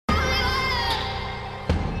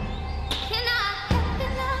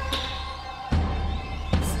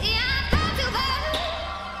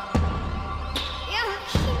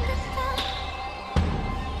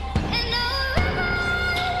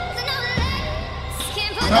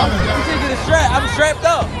You should get a strap. I'm strapped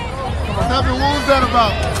up. What's happening? What was that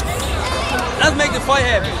about? Let's make the fight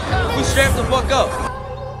happen. We strapped the fuck up.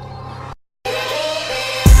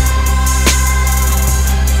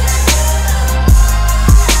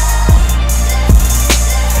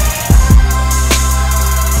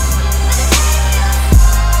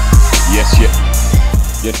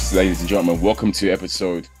 Yes, ladies and gentlemen, welcome to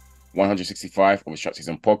episode 165 of the Shot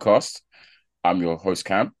Season Podcast. I'm your host,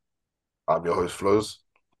 Cam. I'm your host, Flows.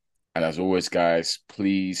 And as always, guys,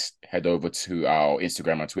 please head over to our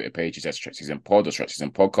Instagram and Twitter pages at Shot Season Pod or Shot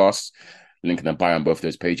Season Podcast. Link in the bio on both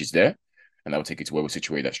those pages there. And that will take you to where we're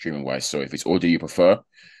situated at streaming-wise. So if it's audio you prefer,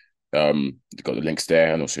 you've got the links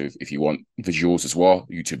there. And also, if you want visuals as well,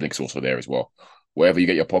 YouTube links also there as well. Wherever you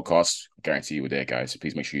get your podcasts, I guarantee you we're there, guys. So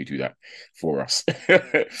please make sure you do that for us.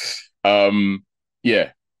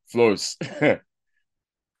 Yeah, Flows.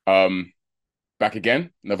 Back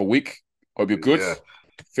again, another week. Hope you're good,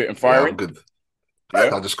 fit and firing. Yeah, I'm good.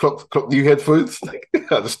 Yeah? I just clocked new headphones.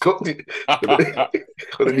 I just clocked it. Got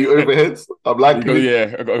the new overheads. I'm liking it.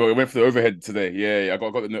 Yeah, I went for the overhead today. Yeah, I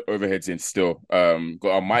got the overheads in still. Got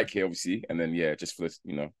our mic here, obviously, and then just for this,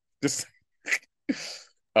 just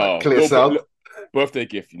clear sound. Birthday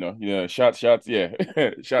gift, shout, yeah.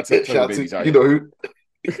 shout to babies out you know who.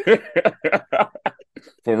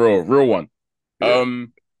 For real one. Yeah.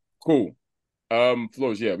 Cool.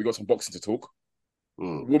 Flows, yeah, we got some boxing to talk.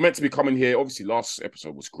 We're meant to be coming here. Obviously, last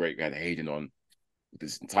episode was great. We had Hayden on with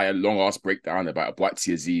this entire long ass breakdown about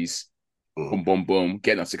Boatsy Aziz. Boom, boom, boom,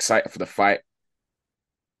 getting us excited for the fight.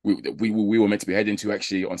 We were meant to be heading to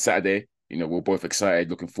actually on Saturday. We're both excited,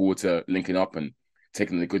 looking forward to linking up and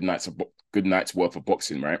taking a good night's worth of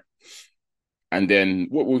boxing, right? And then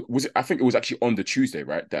what was it? I think it was actually on the Tuesday,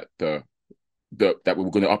 right? That that we were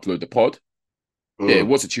going to upload the pod. Yeah, it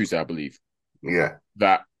was a Tuesday, I believe. Yeah.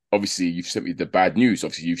 That obviously you've sent me the bad news.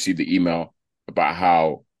 Obviously, you've seen the email about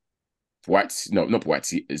how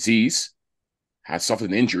Aziz has suffered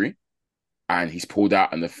an injury and he's pulled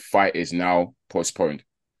out, and the fight is now postponed.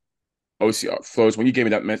 Obviously, Flows, when you gave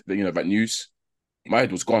me that news, my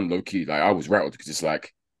head was gone low key. Like I was rattled because it's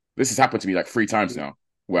like this has happened to me like 3 times now,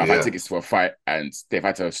 where I've had tickets for a fight and they've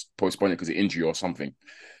had to postpone it because of injury or something.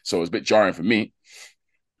 So it was a bit jarring for me.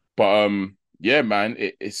 But yeah, man,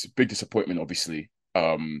 it's a big disappointment. Obviously,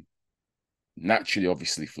 naturally,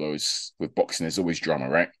 obviously, Flows with boxing. There's always drama,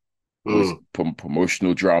 right? Always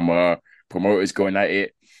promotional drama, promoters going at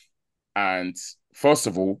it. And first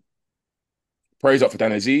of all, praise up for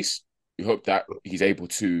Dan Aziz. We hope that he's able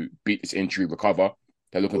to beat this injury, recover.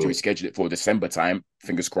 They're looking to reschedule it for December time.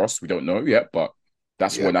 Fingers crossed. We don't know yet, but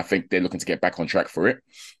that's when I think they're looking to get back on track for it.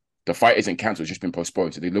 The fight isn't cancelled, it's just been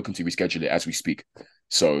postponed. So they're looking to reschedule it as we speak.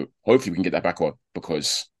 So hopefully we can get that back on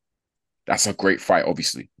because that's a great fight,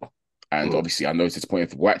 obviously. And obviously I know it's disappointing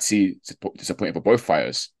for Boatsy, it's disappointing for both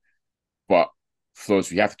fighters. But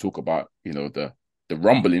Flows, we have to talk about, the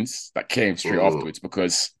rumblings that came straight afterwards,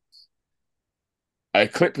 because a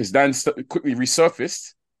clip has then quickly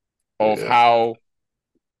resurfaced of how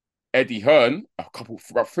Eddie Hearn,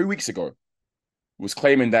 about 3 weeks ago, was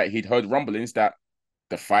claiming that he'd heard rumblings that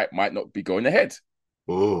the fight might not be going ahead.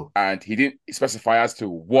 And he didn't specify as to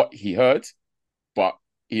what he heard, but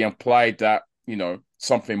he implied that,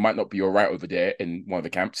 something might not be all right over there in one of the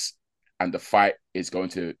camps, and the fight is going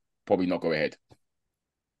to probably not go ahead.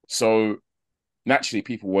 So naturally,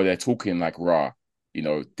 people were there talking like,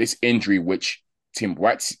 this injury, which Team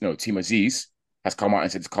Aziz has come out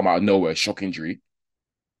and said it's come out of nowhere, shock injury.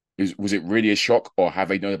 Was it really a shock, or have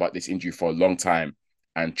they known about this injury for a long time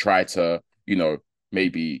and tried to,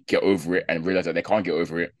 maybe get over it and realize that they can't get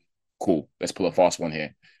over it? Cool, let's pull a fast one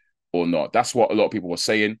here, or not. That's what a lot of people were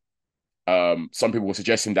saying. Some people were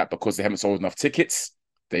suggesting that because they haven't sold enough tickets,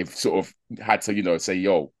 they've sort of had to, say,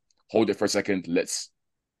 yo, hold it for a second, let's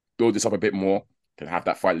build this up a bit more, then have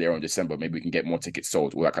that fight later in December. Maybe we can get more tickets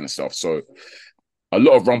sold, all that kind of stuff. So a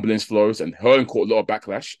lot of rumblings, Flows, and Hearn caught a lot of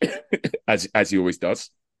backlash, as he always does.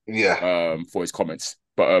 Yeah. For his comments.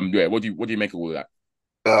 But what do you make of all of that?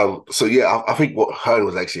 I think what Hearn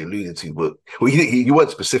was actually alluding to, but he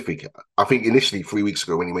weren't specific. I think initially 3 weeks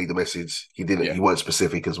ago when he made the message, he weren't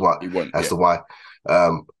specific as to why.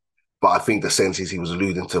 But I think the sense is he was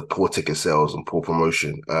alluding to poor ticket sales and poor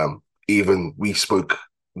promotion. Even we spoke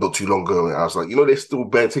not too long ago, and I was like, there's still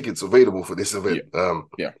bare tickets available for this event.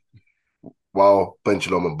 While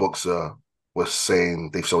Benjalom and Boxer was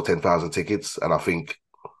saying they've sold 10,000 tickets, and I think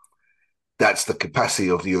that's the capacity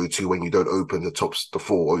of the O2 when you don't open the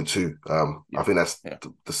full O2. I think that's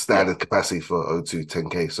the standard capacity for O2,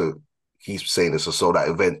 10K. So he's saying it's a sold out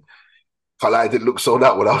event. I didn't look sold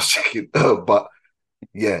out when I was checking. But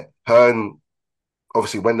yeah, Hearn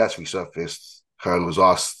obviously when that's resurfaced, Hearn was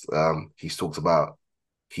asked. He's talked about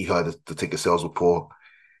he heard the ticket sales were poor.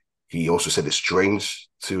 He also said it's strange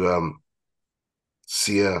to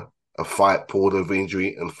see a fight poured over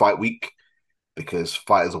injury and fight week because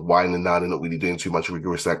fighters are winding down. They're not really doing too much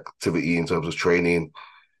rigorous activity in terms of training,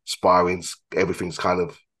 sparring. Everything's kind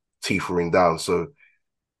of teetering down. So,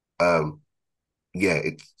 yeah,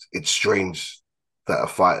 it's strange that a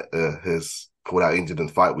fight has pulled out injured in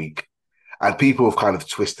fight week, and people have kind of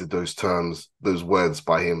twisted those terms, those words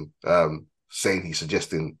by him, saying he's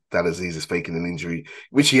suggesting Dan Aziz is faking an injury,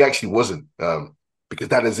 which he actually wasn't, because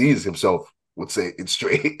Dan Aziz himself would say it's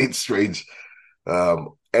strange. It's strange.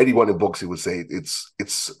 Anyone in boxing would say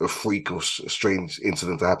it's a freak or a strange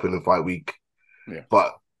incident to happen in fight week. Yeah.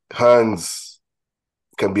 But Hearns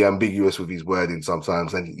can be ambiguous with his wording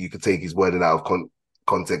sometimes, and you can take his wording out of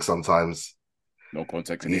context sometimes. No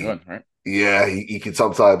context in the Hearn, right? Yeah, he can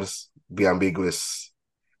sometimes be ambiguous,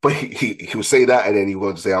 but he will say that, and then he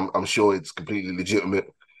won't say, "I'm sure it's completely legitimate."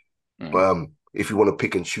 Mm. But if you want to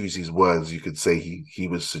pick and choose his words, you could say he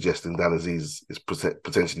was suggesting Dan Aziz is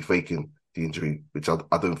potentially faking the injury, which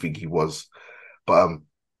I don't think he was. But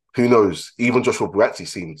who knows? Even Joshua Buatsi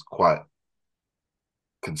seemed quite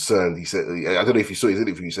concerned. He said, I don't know if you saw his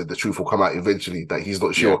interview, he said the truth will come out eventually, that he's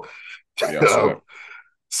not sure. Yeah,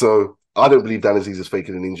 so I don't believe Dan Aziz is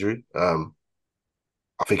faking an injury.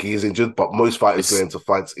 I think he is injured, but most fighters go into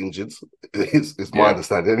fights injured. It's my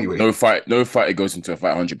understanding anyway. No fighter goes into a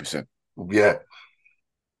fight 100%. Yeah.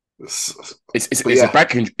 It's a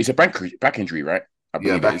back injury. It's a back injury, right? I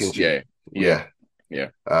believe back injury. Yeah.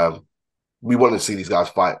 We want to see these guys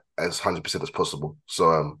fight as 100% as possible.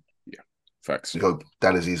 So facts. We hope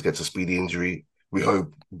Dan Aziz gets a speedy injury. We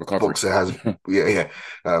hope Boxer has, we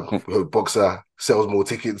hope Boxer sells more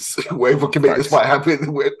tickets. Wherever can make this fight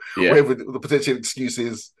happen, wherever the potential excuse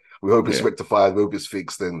is, we hope it's rectified. We hope it's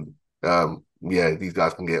fixed, and these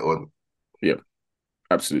guys can get on. Yeah,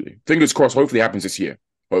 absolutely. Fingers crossed. Hopefully, it happens this year.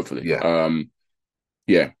 Hopefully, I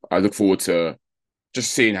look forward to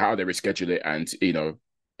just seeing how they reschedule it, and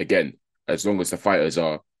again, as long as the fighters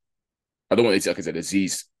are, I don't want it to, like I said,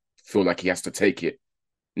 Aziz feel like he has to take it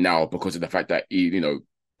now because of the fact that he,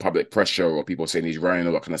 public pressure or people saying he's running,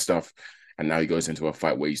 all that kind of stuff. And now he goes into a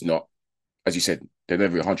fight where he's not, as you said, they're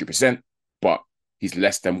never 100%, but he's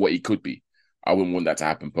less than what he could be. I wouldn't want that to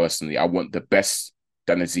happen personally. I want the best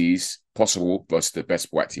Dan Aziz possible versus the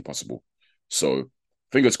best Buatsi possible. So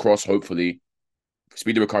fingers crossed, hopefully,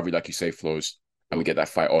 speedy recovery, like you say, flows, and we get that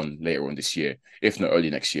fight on later on this year. If not early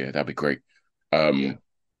next year, that'd be great. But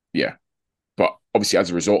obviously,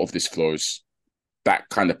 as a result of this flows, that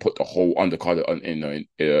kind of put the whole undercard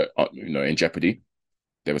in jeopardy.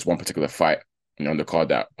 There was one particular fight in the undercard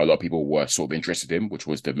that a lot of people were sort of interested in, which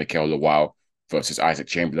was the Mikel Lawal versus Isaac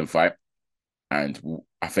Chamberlain fight. And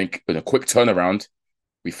I think in a quick turnaround,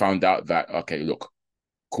 we found out that, okay, look,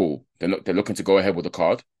 cool. They're looking to go ahead with the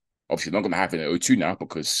card. Obviously, not going to have it in O2 now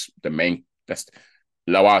because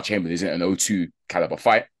Lawal Chamberlain isn't an O2 caliber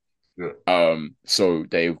fight. Yeah. So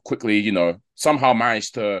they quickly, somehow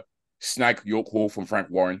managed to snag York Hall from Frank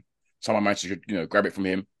Warren. Someone managed to, grab it from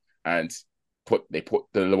him, and they put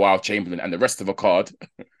the Lawal Chamberlain and the rest of the card.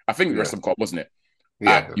 I think the rest of the card, wasn't it?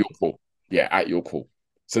 Yeah. At York Hall. Yeah, at York Hall.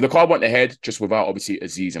 So the card went ahead just without obviously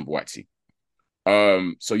Aziz and Buatsi.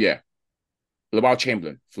 Lawal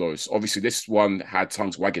Chamberlain flows. Obviously, this one had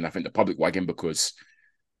tongues wagging. I think the public wagging because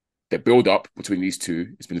the build up between these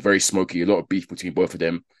two has been very smoky. A lot of beef between both of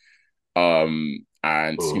them.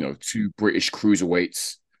 Two British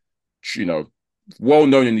cruiserweights. Well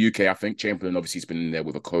known in the UK. I think Chamberlain obviously has been in there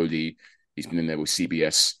with a Cody. He's been in there with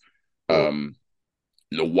CBS.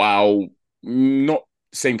 Lawal, not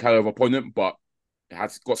same kind of opponent, but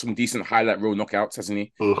has got some decent highlight reel knockouts, hasn't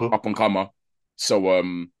he? Up and comer. So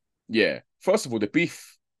First of all, the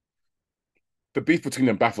beef between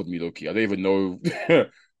them baffled me, Loki. I don't even know.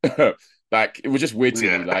 Like it was just weird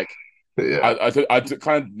to me. Like I kind of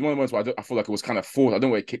one of the moments where I feel like it was kind of forced. I don't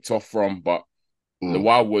know where it kicked off from, but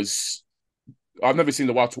Lawal was. I've never seen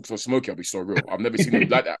Lawal talk so smoky. I'll be so real. I've never seen him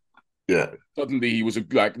like that. Yeah. Suddenly he was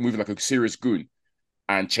moving like a serious goon,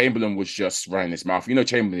 and Chamberlain was just running his mouth.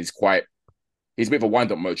 Chamberlain is he's a bit of a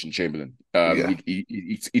wind-up merchant, Chamberlain.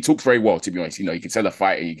 He talks very well, to be honest. He can sell a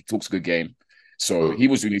fight and he talks a good game. So he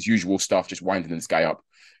was doing his usual stuff, just winding this guy up.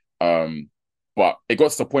 But it got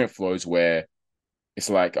to the point, Flows, where it's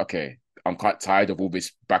like, okay, I'm quite tired of all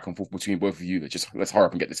this back and forth between both of you. Let's hurry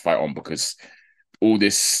up and get this fight on because all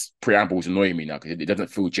this preamble is annoying me now because it doesn't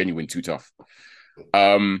feel genuine too tough.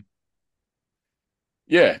 The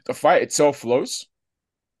fight itself, Flows.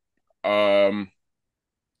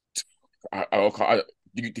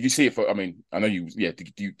 Did you see it? I mean, I know you. Yeah.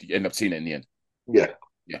 Did you end up seeing it in the end?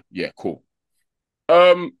 Yeah. Yeah. Cool.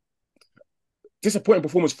 Um, Disappointing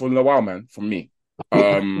performance for Lawal, man. From me.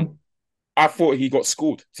 I thought he got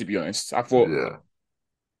schooled. To be honest, I thought Yeah.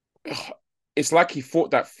 it's like he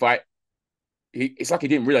fought that fight. It's like he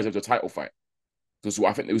didn't realize it was a title fight. Because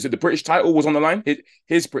I think it was the British title was on the line.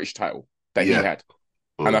 His British title that he Yeah. had,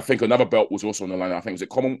 and I think another belt was also on the line. I think was it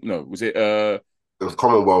Common? No, was it It was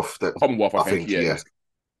Commonwealth that Commonwealth? I think. Yeah.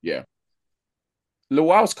 Yeah.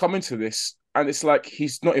 Lawal's coming to this, and it's like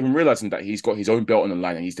he's not even realizing that he's got his own belt on the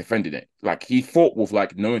line and he's defending it. Like he fought with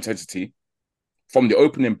like no intensity from the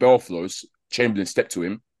opening bell flows. Chamberlain stepped to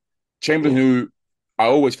him. Chamberlain, who I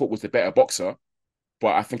always thought was the better boxer,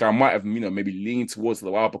 but I think I might have maybe leaned towards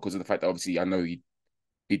Lawal because of the fact that obviously I know he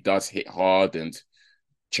does hit hard, and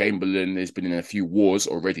Chamberlain has been in a few wars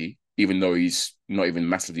already, even though he's not even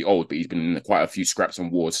massively old, but he's been in quite a few scraps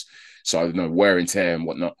and wars. So I don't know, wear and tear and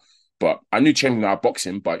whatnot. But I knew Chamberlain outboxed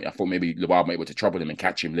him, but I thought maybe Lawal might be able to trouble him and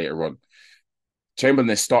catch him later on. Chamberlain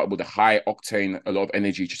then started with a high octane, a lot of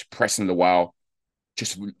energy, just pressing Lawal,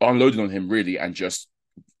 just unloading on him really, and just,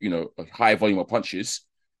 a high volume of punches.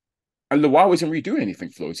 And Lawal isn't really doing anything,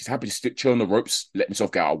 Flows. He's happy to chill on the ropes, let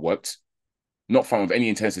himself get outworked, not fighting with any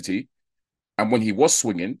intensity. And when he was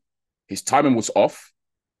swinging, his timing was off.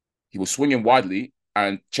 He was swinging widely,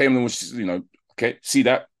 and Chamberlain was just, okay, see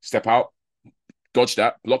that, step out, dodge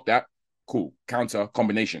that, block that, cool, counter,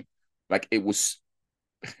 combination. Like it was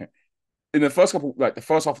in the first the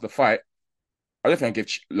first half of the fight, I don't think I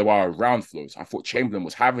gave Lawal a round, Flows. I thought Chamberlain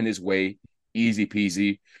was having his way, easy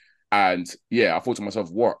peasy. And yeah, I thought to myself,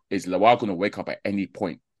 what is Lawal going to wake up at any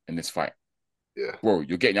point in this fight? Yeah. Bro,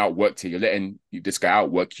 you're getting outworked here. You're letting this guy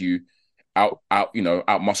outwork you, out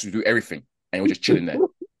muscle you, do everything. And you're just chilling there.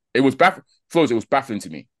 It was baffling. Flows, it was baffling to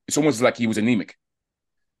me. It's almost like he was anemic.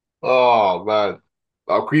 Oh, man.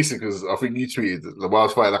 I'm creasing because I think you tweeted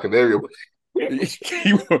Lamar's fighting like an aerial.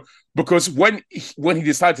 Because when he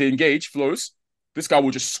decided to engage, Flows, this guy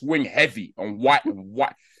will just swing heavy on white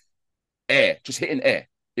air, just hitting air.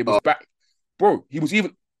 It was back, bro. He was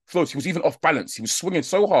even off balance. He was swinging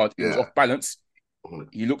so hard, he was off balance.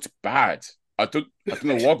 He looked bad. I don't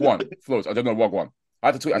know Wagwan, Flows. I don't know Wagwan. I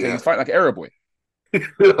had to tweet. I said he's fighting like an Arab boy.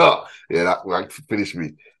 Yeah, that like finished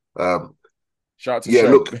me. Shout out to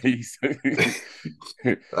Show.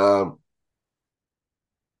 Look,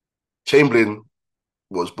 Chamberlain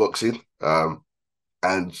was boxing,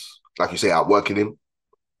 and like you say, outworking him.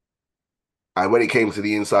 And when it came to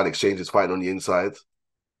the inside exchanges, fighting on the inside,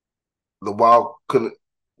 Lawal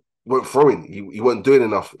weren't throwing. He wasn't doing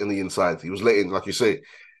enough in the inside. He was letting, like you say,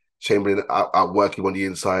 Chamberlain outwork him on the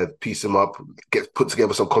inside, piece him up, put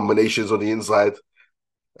together some combinations on the inside,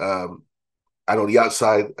 and on the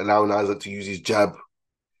outside, allowing Isaac to use his jab.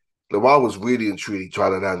 Lawal was really and truly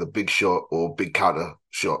trying to land a big shot or big counter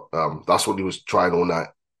shot. That's what he was trying all night.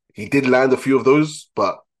 He did land a few of those,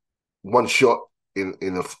 but one shot in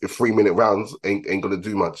 3-minute rounds ain't gonna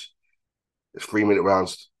do much. It's 3-minute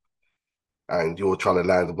rounds, and you're trying to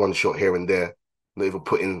land one shot here and there, not even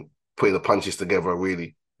putting the punches together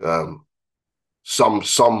really. Some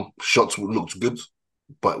shots looked good,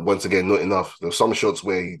 but once again, not enough. There were some shots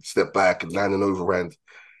where he stepped back and landed an overhand.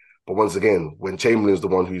 But once again, when Chamberlain's the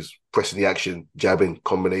one who's pressing the action, jabbing,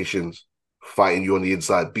 combinations, fighting you on the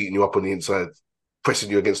inside, beating you up on the inside,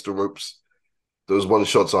 pressing you against the ropes, those one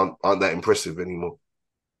shots aren't that impressive anymore.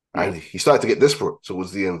 Yeah. And he started to get desperate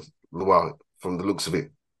towards the end, from the looks of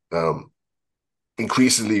it.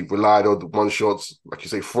 Increasingly relied on the one shots, like you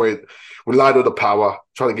say, Fred, relied on the power,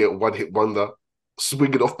 trying to get a one-hit wonder,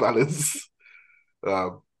 swinging off balance.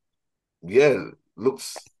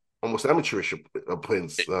 Looks almost amateurish at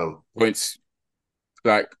points. Points.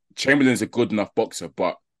 Like, Chamberlain's a good enough boxer,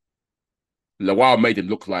 but Lawal made him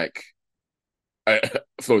look like an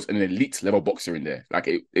elite level boxer in there. Like,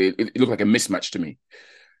 it looked like a mismatch to me.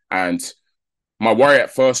 And my worry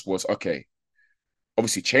at first was, okay,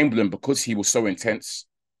 obviously Chamberlain, because he was so intense,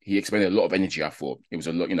 he expended a lot of energy, I thought. It was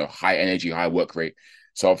a lot, high energy, high work rate.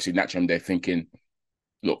 So obviously, naturally, they're thinking,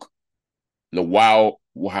 look, Lawal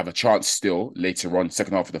will have a chance still later on,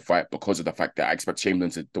 second half of the fight, because of the fact that I expect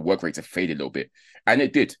the work rate to fade a little bit. And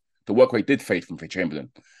it did. The work rate did fade from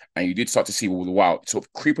Chamberlain. And you did start to see Lawal sort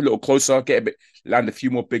of creep a little closer, land a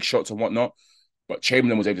few more big shots and whatnot. But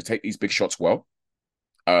Chamberlain was able to take these big shots well,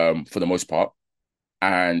 for the most part.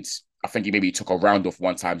 And I think he maybe took a round off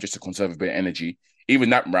one time just to conserve a bit of energy. Even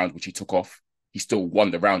that round, which he took off, he still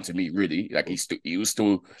won the round to me, really. Like he was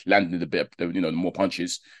still landing the more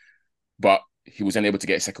punches. But he was then able to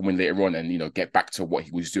get a second win later on and, get back to what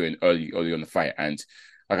he was doing early on the fight. And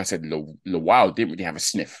like I said, Lawal didn't really have a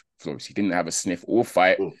sniff. Flores, he didn't have a sniff all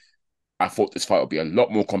fight. I thought this fight would be a lot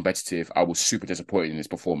more competitive. I was super disappointed in his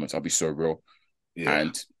performance. I'll be so real. Yeah.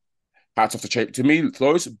 And hats off to me,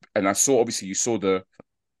 Flores. And I saw, obviously, you saw the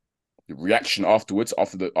reaction afterwards,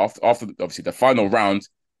 after obviously the final round,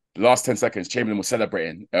 the last 10 seconds, Chamberlain was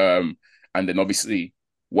celebrating. And then obviously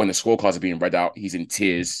when the scorecards are being read out, he's in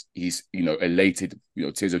tears. He's, elated,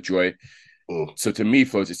 tears of joy. So to me,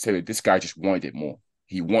 Flores, it's telling this guy just wanted it more.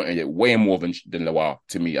 He wanted it way more than Lawal.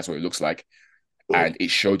 To me, that's what it looks like. And it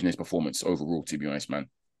showed in his performance overall, to be honest, man.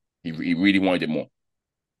 He really wanted it more.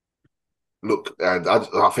 Look, and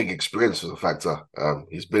I think experience was a factor.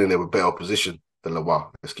 He's been in there with better position than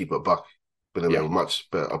Lawal. Let's keep it a buck. Been in there with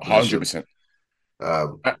much better position.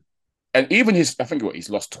 100%. And even I think he's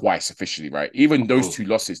lost twice officially, right? Even those two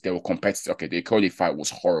losses, they were competitive. Okay, the Cody fight was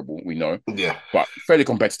horrible, we know. Yeah. But fairly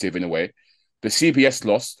competitive in a way. The CBS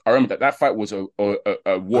loss, I remember that fight was a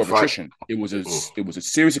war of attrition. It was a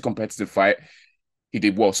seriously competitive fight. He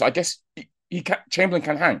did well. So I guess Chamberlain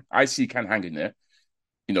can hang. I see he can hang in there.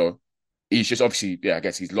 He's just obviously, I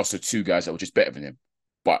guess he's lost to two guys that were just better than him.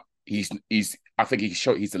 But I think he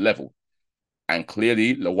showed he's the level. And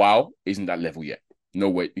clearly Lawal isn't that level yet. No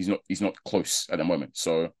way, he's not close at the moment.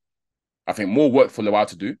 So I think more work for Lawal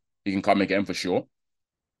to do. He can come again for sure.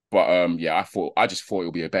 But I just thought it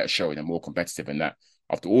would be a better showing and more competitive than that.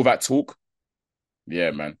 After all that talk,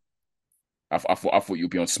 yeah, man. I thought you'd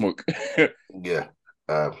be on smoke. Yeah.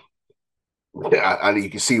 And you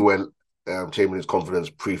can see where Chamberlain's confidence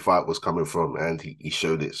pre-fight was coming from, and he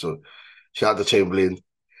showed it. So shout out to Chamberlain.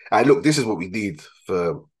 And look, this is what we need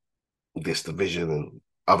for this division and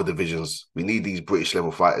other divisions. We need these British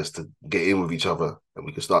level fighters to get in with each other, and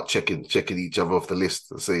we can start checking each other off the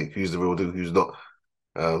list and say who's the real deal, who's not.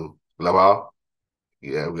 Lawal,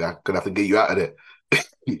 we're gonna have to get you out of there.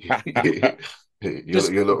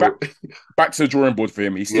 you're not back to the drawing board for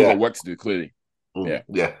him. He's still got work to do, clearly.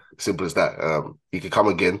 Yeah, simple as that. He could come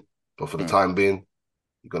again, but for the time being,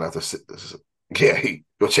 you're gonna have to sit. Yeah,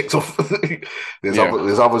 you're checked off. There's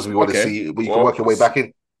others we want to see, but you can work your way back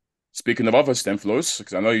in. Speaking of other stem flows,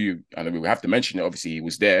 because I know we have to mention it. Obviously, he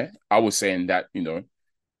was there. I was saying that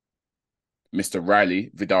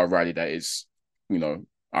Mr. Vidal Riley, that is,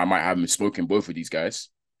 I might have him smoking both of these guys.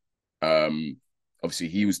 Obviously,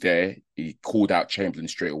 he was there. He called out Chamberlain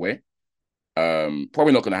straight away.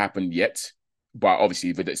 Probably not going to happen yet, but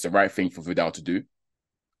obviously it's the right thing for Vidal to do.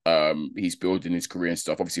 He's building his career and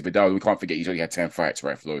stuff. Obviously, Vidal, we can't forget he's only had 10 fights,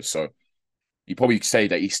 right, Flo? So you probably say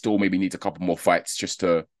that he still maybe needs a couple more fights just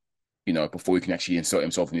to, before he can actually insert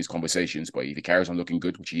himself in these conversations. But if he carries on looking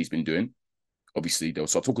good, which he's been doing, obviously they'll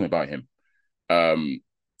start talking about him.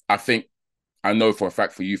 I know for a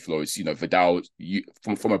fact for you, Flo, Vidal,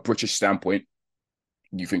 from a British standpoint,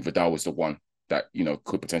 you think Vidal was the one that,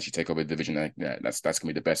 could potentially take over the division. That's going to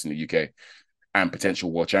be the best in the UK and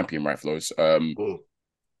potential world champion, right, Flows?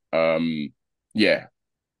 Yeah.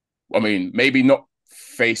 I mean, maybe not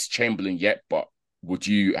face Chamberlain yet, but would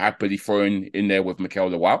you happily throw in there with Mikel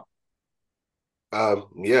Lawal? I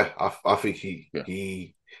think he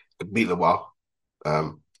could beat Lawal.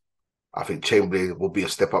 I think Chamberlain will be a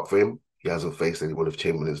step up for him. He hasn't faced anyone of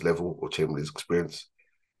Chamberlain's level or Chamberlain's experience.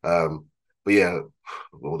 But yeah,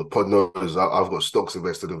 well, the pod knows I've got stocks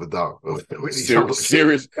invested in Vidal.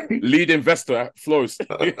 Serious lead investor Flows.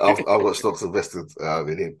 I've got stocks invested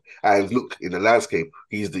in him. And look, in the landscape,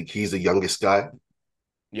 he's the youngest guy.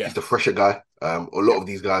 Yeah, he's the fresher guy. A lot of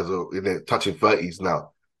these guys are in their touching 30s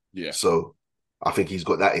now. Yeah. So I think he's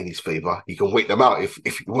got that in his favor. He can wait them out if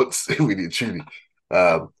he wants, really and truly.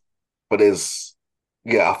 But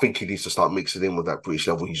I think he needs to start mixing in with that British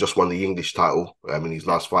level. He's just won the English title in his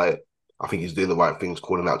last fight. I think he's doing the right things,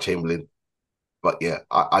 calling out Chamberlain. But yeah,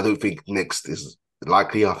 I don't think next is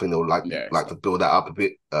likely. I think they'll like to build that up a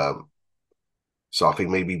bit. So I think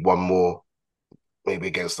maybe one more, maybe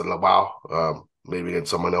against the Lawal, maybe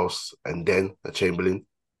against someone else, and then a Chamberlain.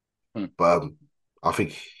 But I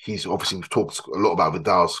think we've talked a lot about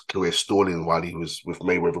Vidal's career stalling while he was with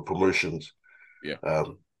Mayweather Promotions. Yeah.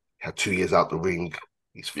 Had 2 years out the ring.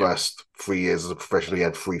 His first 3 years as a professional, he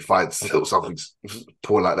had 3 fights or something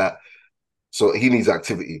poor like that. So he needs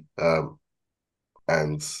activity. And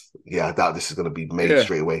I doubt this is going to be made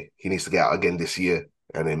straight away. He needs to get out again this year,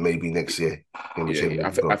 and then maybe next year.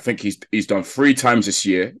 I think he's done 3 times this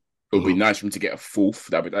year. It would be nice for him to get a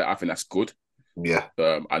 4th. I think that's good. Yeah.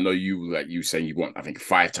 I know you saying you want, I think,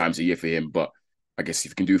 5 times a year for him, but I guess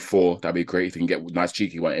if you can do 4, that'd be great. If you can get nice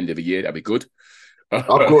cheeky one at the end of the year, that'd be good. I've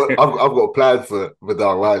got a plan for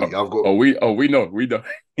Vidal Riley. We know.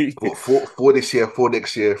 Got four this year, four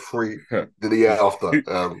next year, three the year after.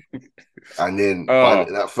 And then by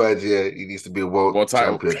that third year, he needs to be a world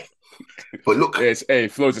title champion. But look,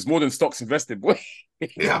 Flows, it's more than stocks invested, boy.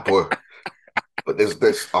 Yeah, boy. But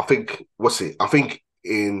there's I think I think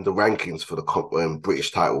in the rankings for the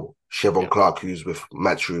British title, Chevron Clark, who's with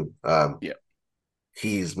Matchroom,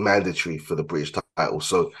 he's mandatory for the British title.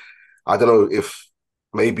 So I don't know if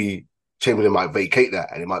maybe Chamberlain might vacate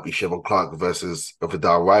that, and it might be Chevron Clark versus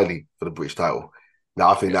Vidal Riley for the British title. Now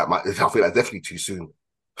I think that's definitely too soon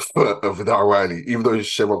for Vidal Riley, even though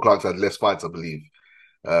Chevron Clark's had less fights, I believe.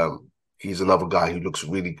 He's another guy who looks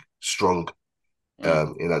really strong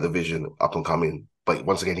in that division, up and coming. But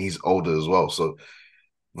once again, he's older as well. So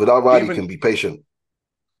Vidal Riley can be patient.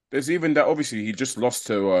 There's even that, obviously, he just lost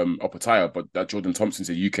to Opataya, but that Jordan Thompson's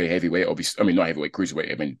a UK heavyweight. Obviously, I mean, not heavyweight,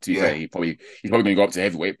 cruiserweight. I mean, to be fair, he's probably going to go up to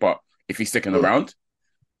heavyweight. But if he's sticking around,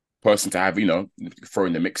 person to have, throw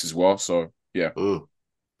in the mix as well. So, yeah.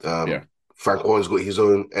 Frank Warren's got his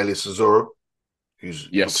own Elias Cesaro, who's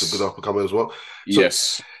looks a good up and coming as well. So,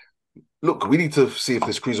 look, we need to see if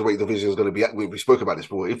this cruiserweight division is going to be. We spoke about this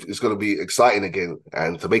before. If it's going to be exciting again,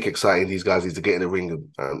 and to make it exciting, these guys need to get in the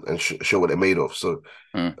ring and show what they're made of. So,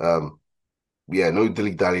 no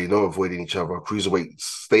dilly dally, no avoiding each other. Cruiserweight,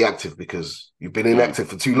 stay active because you've been inactive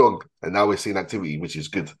for too long, and now we're seeing activity, which is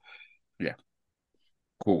good. Yeah,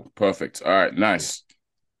 cool, perfect. All right, nice.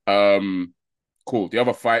 Cool. The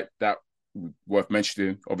other fight that worth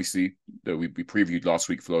mentioning, obviously, that we previewed last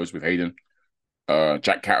week, Flows, with Hayden,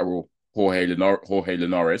 Jack Catterall, Jorge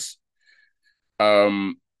Linares.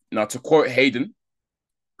 Now, to quote Hayden,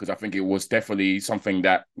 because I think it was definitely something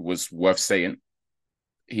that was worth saying,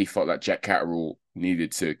 he felt that Jack Catterall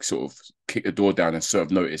needed to sort of kick the door down and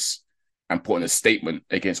serve notice and put in a statement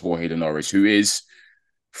against Jorge Linares, who is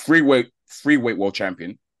free weight world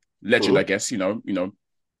champion, legend, I guess,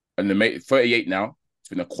 and the 38 now. He's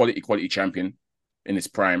been a quality champion in his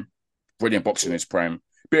prime, brilliant boxer in his prime.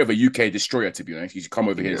 Bit of a UK destroyer, to be honest. He's come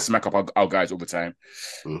over here and smack up our guys all the time.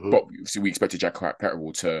 But we expected Jack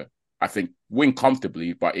Catterall to, I think, win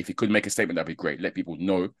comfortably. But if he could make a statement, that'd be great. Let people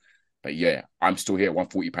know that, I'm still here at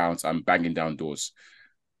 140 pounds. I'm banging down doors.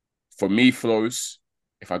 For me, Flows,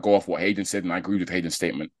 if I go off what Hayden said, and I agree with Hayden's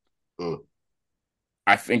statement,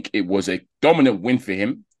 I think it was a dominant win for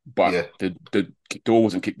him. But the door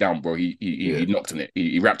wasn't kicked down, bro. He knocked on it.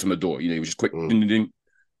 He rapped on the door. He was just quick. He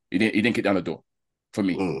didn't kick down the door. For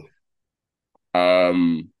me,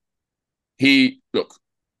 look.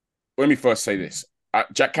 Let me first say this: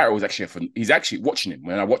 Jack Catterall was actually he's actually watching him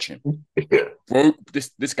when I watch him. Bro,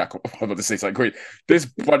 this guy. I'm about to say something great. This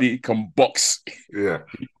buddy can box. Yeah,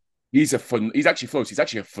 he's actually Flows. He's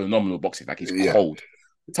actually a phenomenal boxer. Like, he's cold.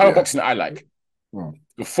 The type of boxing that I like.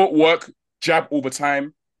 The footwork, jab all the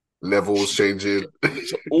time. Levels changing.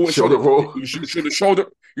 Always shoulder roll. Shoulder.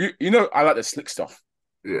 I like the slick stuff.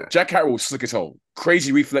 Yeah, Jack Catterall was slick as hell.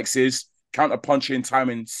 Crazy reflexes, counter punching,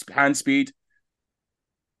 timing, hand speed.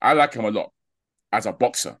 I like him a lot as a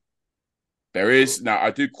boxer. Now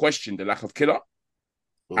I do question the lack of killer,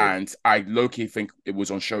 and I low-key think it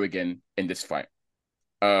was on show again in this fight.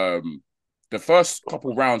 The first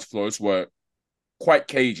couple rounds, Flows, were quite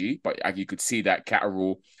cagey, but you could see that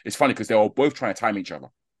Catterall. It's funny because they were both trying to time each other.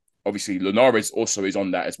 Obviously, Linares also is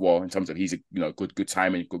on that as well in terms of he's a good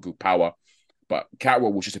timing, good power. But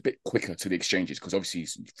Catterall was just a bit quicker to the exchanges because obviously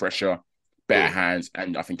he's fresher, better hands,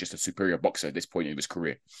 and I think just a superior boxer at this point in his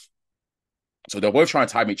career. So they're both trying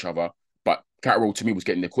to time each other, but Catterall, to me, was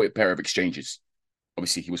getting a quick pair of exchanges.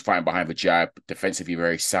 Obviously, he was fighting behind the jab, defensively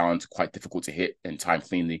very sound, quite difficult to hit and time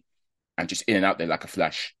cleanly, and just in and out there like a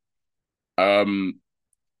flash.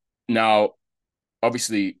 Now,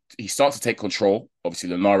 obviously, he starts to take control.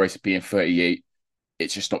 Obviously, Linares being 38,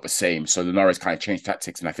 it's just not the same. So Linares kind of changed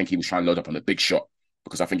tactics, and I think he was trying to load up on the big shot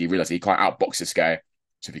because I think he realized he can't outbox this guy.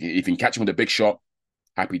 So if he can catch him with a big shot,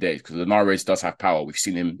 happy days, because Linares does have power. We've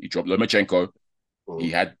seen him. He dropped Lomachenko. He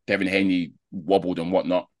had Devin Haney wobbled and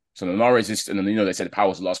whatnot. So Linares is, and then they said power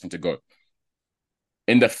was the last thing to go.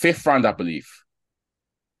 In the 5th round, I believe,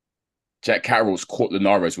 Jack Catterall's caught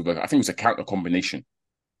Linares with I think it was a counter combination.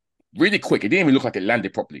 Really quick. It didn't even look like it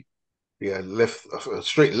landed properly. Yeah,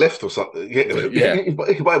 straight left or something. Yeah.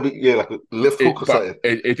 It might be, like a left hook or something.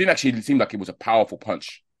 It didn't actually seem like it was a powerful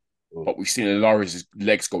punch. But we've seen Linares'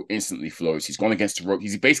 legs go instantly, Flows. He's gone against the rope.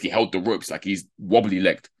 He's basically held the ropes like he's wobbly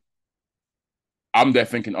legged. I'm there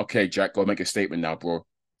thinking, okay, Jack, go make a statement now, bro.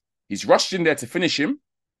 He's rushed in there to finish him.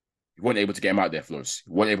 He wasn't able to get him out there, Flows.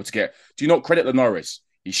 He wasn't able to get. Do you not credit Linares?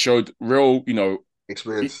 He showed real,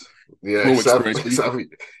 experience. Yeah, More experience, but he's savvy.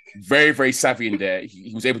 very, very savvy in there.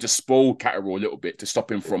 He was able to spoil Catterall a little bit to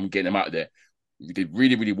stop him from getting him out of there. He did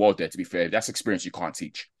really, really well there, to be fair. That's experience you can't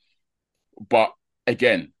teach. But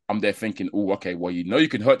again, I'm there thinking, oh, okay, well, you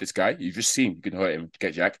can hurt this guy. You've just seen you can hurt him,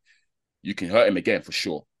 get Jack. You can hurt him again for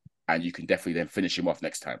sure. And you can definitely then finish him off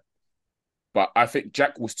next time. But I think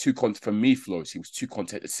Jack was for me, Flows, he was too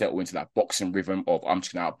content to settle into that boxing rhythm of I'm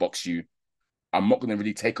just going to outbox you. I'm not going to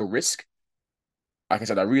really take a risk. Like I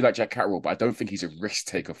said, I really like Jack Catterall, but I don't think he's a risk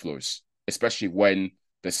taker, Flows, especially when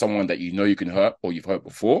there's someone that you can hurt or you've hurt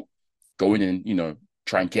before. Go in and,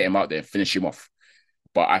 try and get him out there and finish him off.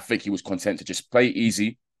 But I think he was content to just play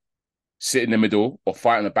easy, sit in the middle or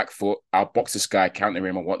fight on the back foot, outbox this guy, counter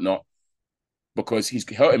him and whatnot. Because he's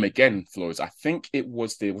hurt him again, Flores. I think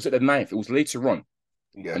was it the ninth? It was later on.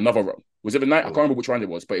 Yeah. Another run. Was it the ninth? I can't remember which round it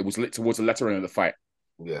was, but it was towards the latter end of the fight.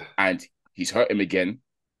 Yeah. And he's hurt him again.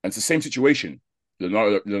 And it's the same situation.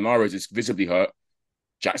 Linares is visibly hurt.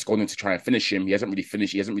 Jack's gone in to try and finish him. He hasn't really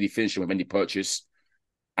finished him with any purchase.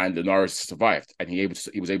 And Linares survived. And he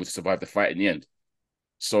was able to survive the fight in the end.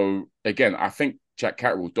 So again, I think Jack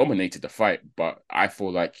Catterall dominated the fight, but I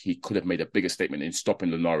feel like he could have made a bigger statement in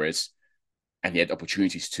stopping Linares. And he had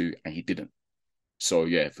opportunities to, and he didn't. So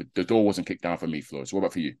yeah, the door wasn't kicked down for me, Flores. What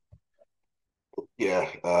about for you? Yeah,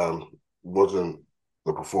 wasn't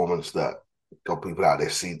the performance that got people out of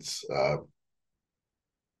their seats.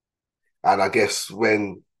 And I guess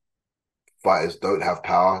when fighters don't have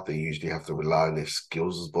power, they usually have to rely on their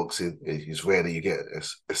skills as boxing. It's rare that you get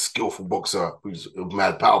a skillful boxer who's a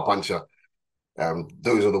mad power puncher.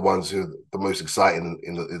 Those are the ones who are the most exciting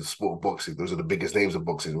in the sport of boxing. Those are the biggest names of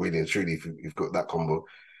boxing, really and truly, if you've got that combo.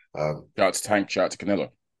 Shout out to Tank, shout out to Canelo.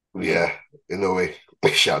 Yeah, in a way.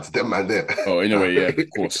 Shout out to them man there. Oh, in a way, yeah, of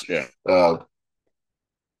course, yeah.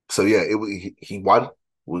 So yeah, he won,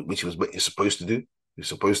 which was what you're supposed to do. You're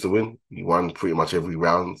supposed to win. He won pretty much every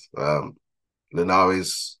round.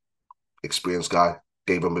 Linares, experienced guy,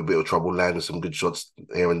 gave him a bit of trouble, landing some good shots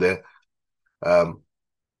here and there.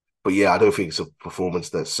 But yeah, I don't think it's a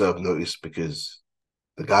performance that served notice because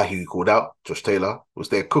the guy who called out, Josh Taylor, was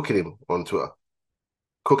there cooking him on Twitter.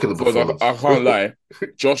 Cooking the performance. I can't lie.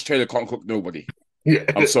 Josh Taylor can't cook nobody. Yeah.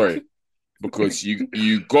 I'm sorry. Because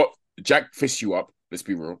you got Jack fist you up, let's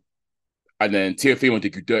be real. And then Teofimo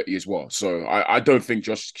did you dirty as well. So I don't think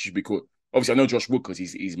Josh should be caught. Obviously, I know Josh would because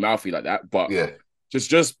he's mouthy like that. But yeah,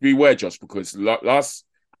 just beware, Josh, because last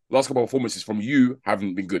couple of performances from you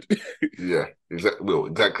haven't been good. Yeah, exactly. Well,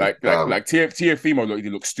 exactly. Like Teofimo, he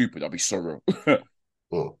looks stupid. I'll be so real.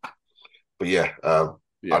 But yeah,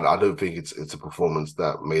 I don't think it's a performance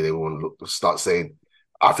that made everyone start saying,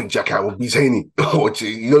 I think Jack Catterall beats Haney. That's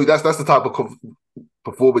the type of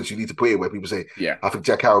performance you need to put in where people say, yeah, I think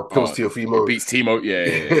Jack Catterall kills Teofimo. Beats Timo.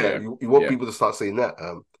 Yeah. You want people to start saying that.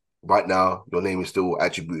 Right now, your name is still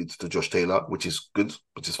attributed to Josh Taylor, which is good,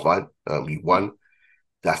 which is fine. You won.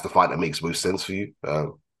 That's the fight that makes most sense for you.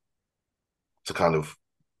 To kind of,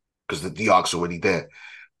 because the arc's already there.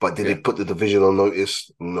 But did it put the division on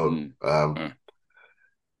notice? No. But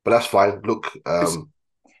that's fine. Look,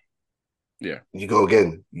 you go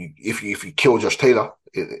again. If you kill Josh Taylor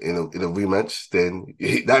in a rematch, then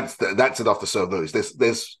that's enough to serve notice.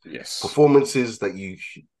 There's performances that you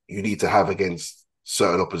need to have against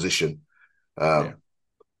certain opposition, and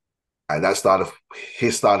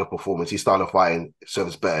his style of performance, his style of fighting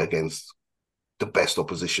serves better against the best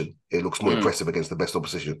opposition. It looks more impressive against the best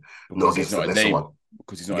opposition, not against the lesser one.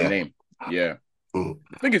 Because he's not a name. Yeah. The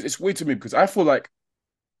thing is, it's weird to me because I feel like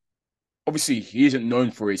obviously he isn't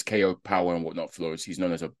known for his KO power and whatnot, Flores. He's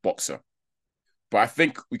known as a boxer. But I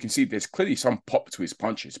think we can see there's clearly some pop to his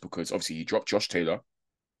punches because obviously he dropped Josh Taylor.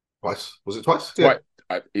 Twice? Was it twice? Yeah.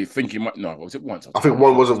 I think he might. No, was it once? I think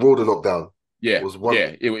one was a Wilder knockdown. Yeah. It was one.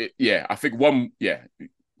 Yeah. I think one. Yeah.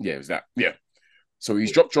 Yeah, it was that. Yeah. So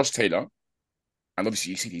he's dropped Josh Taylor. And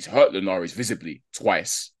obviously you see he's hurt Linares visibly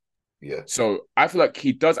twice. Yeah. So I feel like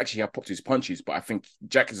he does actually have pop to his punches, but I think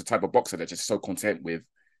Jack is the type of boxer that's just so content with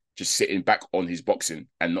just sitting back on his boxing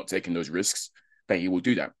and not taking those risks that he will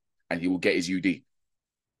do that. And he will get his UD.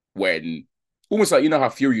 When almost like, how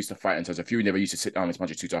Fury used to fight in terms of Fury never used to sit down and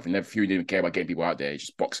punches too tough. And Fury didn't care about getting people out there. He's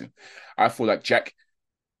just boxing. I feel like Jack,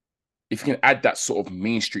 if he can add that sort of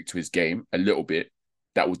mean streak to his game a little bit,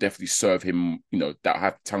 that will definitely serve him, that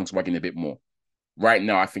have tongues wagging a bit more. Right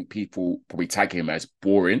now, I think people probably tag him as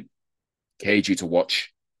boring, cagey to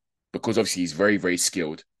watch, because obviously he's very, very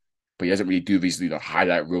skilled, but he doesn't really do these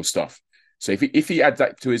highlight real stuff. So if he adds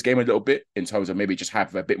that to his game a little bit, in terms of maybe just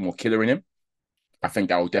have a bit more killer in him, I think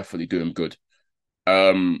that will definitely do him good.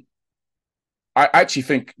 I actually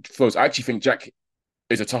think Jack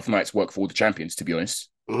is a tough night's work for all the champions, to be honest.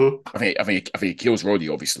 I think he kills Roddy,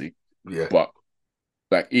 obviously. Yeah. But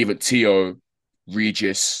like even Tio,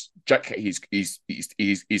 Regis, Jack, he's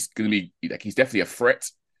gonna be like he's definitely a threat.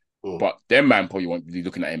 But them man probably won't be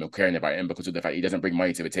looking at him or caring about him because of the fact he doesn't bring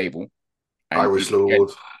money to the table. And Iris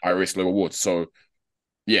Lord. Iris low awards. So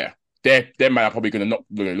yeah, them man are probably gonna not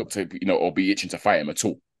really look to or be itching to fight him at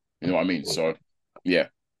all. You know what I mean? So yeah.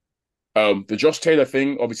 The Josh Taylor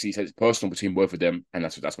thing, obviously he said it's personal between both of them, and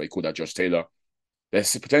that's why he called that Josh Taylor. They're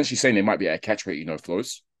potentially saying they might be at a catch rate,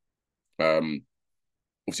 Flows.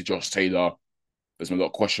 Obviously Josh Taylor, there's been a lot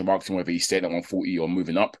of question marks on whether he's staying at 140 or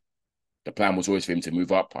moving up. The plan was always for him to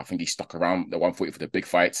move up. I think he stuck around the 140 for the big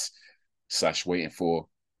fights, / waiting for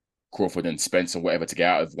Crawford and Spence or whatever to get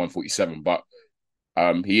out of 147. But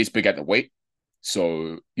he is big at the weight.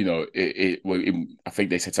 So, I think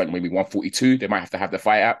they said something maybe 142. They might have to have the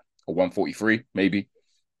fight at, or 143 maybe.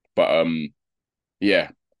 But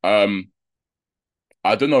yeah.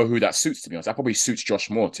 I don't know who that suits, to be honest. That probably suits Josh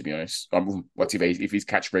more, to be honest. What if his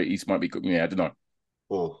catch rate, he might be good. Yeah, I don't know.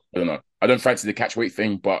 I don't know. I don't fancy the catch weight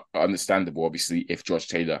thing, but understandable, obviously, if Josh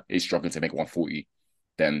Taylor is struggling to make 140,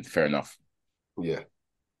 then fair enough. Yeah.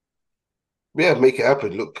 Yeah, make it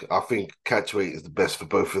happen. Look, I think catch weight is the best for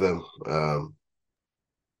both of them.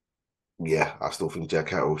 Yeah, I still think Jack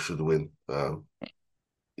Harrell should win. But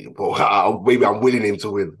maybe I'm willing him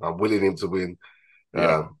to win. I'm willing him to win.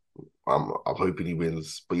 Yeah. I'm hoping he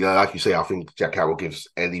wins. But yeah, like you say, I think Jack Harrell gives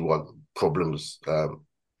anyone problems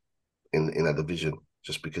in that division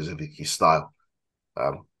just because of his style.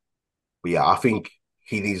 But yeah, I think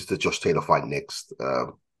he needs the Josh Taylor fight next.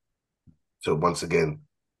 So once again,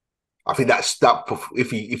 I think that if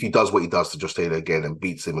he does what he does to Josh Taylor again and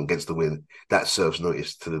beats him and gets the win, that serves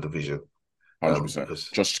notice to the division. 100%.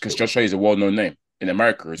 Because Josh Taylor is a well-known name in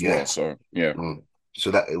America as well. So yeah. So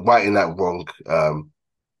that righting that wrong,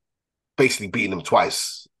 basically beating him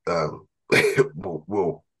twice,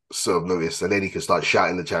 will serve notice, and then he can start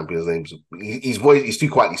shouting the champions' names. He's too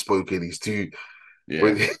quietly spoken. He's too.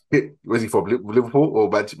 Yeah. Where's he from? Liverpool or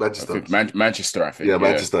Manchester? Manchester, I think. Yeah,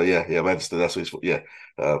 Manchester. Yeah, Manchester. That's what he's from. Yeah.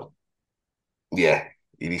 Yeah,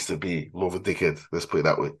 he needs to be more of a dickhead. Let's put it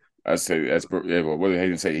that way. I'd say what did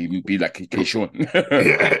Hayden say? He'd be like Keyshawn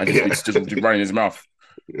and just running his mouth.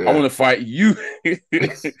 Yeah. I want to fight you.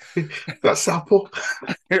 That's Southpaw.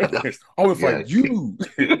 I want to fight you.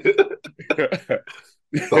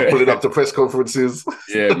 Start pulling up to press conferences.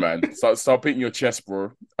 Yeah, man. Start beating your chest,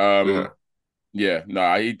 bro. Yeah. No,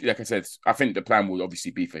 like I said, I think the plan would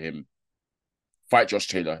obviously be for him fight Josh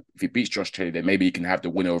Taylor. If he beats Josh Taylor, then maybe he can have the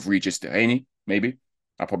winner of Regis Dehaney. Maybe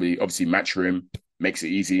I'll probably obviously match him, makes it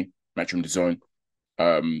easy, match him the zone.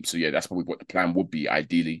 So yeah, that's probably what the plan would be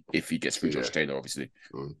ideally if he gets through Josh Taylor, obviously.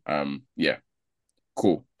 Yeah,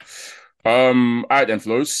 cool. All right then,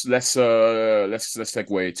 Flows. Let's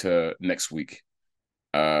segue to next week.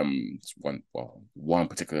 It's one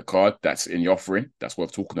particular card that's in the offering that's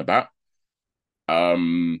worth talking about.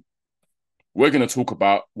 We're going to talk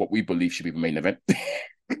about what we believe should be the main event.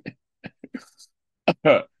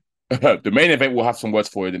 The main event will have some words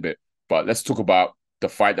for it in a bit, but let's talk about the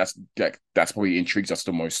fight that's probably intrigues us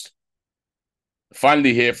the most.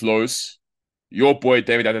 Finally here, Flows. Your boy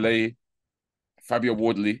David Adeleye, Fabio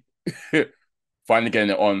Wardley, finally getting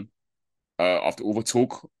it on. After all the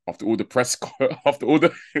talk, after all the press, after all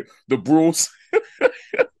the brawls,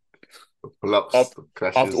 after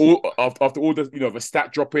all the the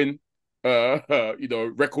stat dropping,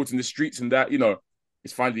 records in the streets and that,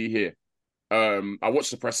 it's finally here. I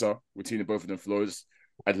watched the presser between the both of them, Flows.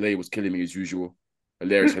 Adeleye was killing me as usual.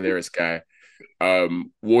 Hilarious guy.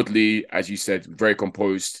 Wardley, as you said, very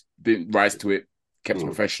composed, didn't rise to it, kept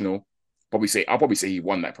professional. I'll probably say he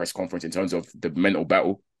won that press conference in terms of the mental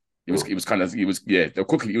battle. He was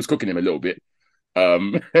cooking him a little bit.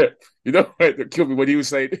 It killed me when he was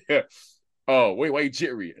saying, "Oh, wait, why are you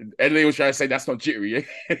jittery?" And Adeleye was trying to say that's not jittery.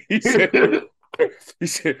 He said,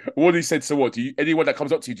 Wardley said, "So what? Anyone that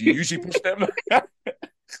comes up to you, do you usually push them?"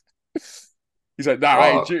 He's like, "Nah, I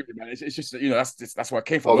ain't jittery, man. It's just that's where I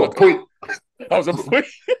came from." I was a point.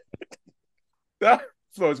 That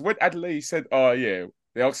was when Adeleye said, "Oh yeah."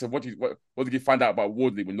 They asked him, "What did you find out about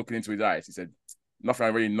Wardley when looking into his eyes?" He said, "Nothing I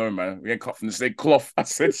really know, man. We ain't cut from the same cloth." I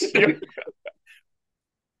said, "Shit."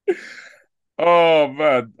 Oh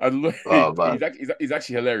man, he's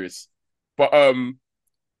actually hilarious. But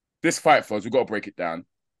this fight, Flows, we've got to break it down.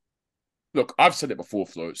 Look, I've said it before,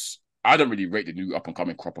 Flows. I don't really rate the new up and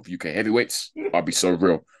coming crop of UK heavyweights. I'll be so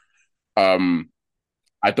real.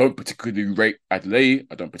 I don't particularly rate Adeleye.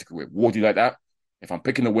 I don't particularly rate Wardley like that. If I'm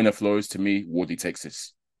picking the winner, Flows, to me, Wardley takes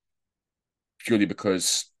this. Purely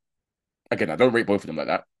because, again, I don't rate both of them like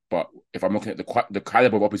that. But if I'm looking at the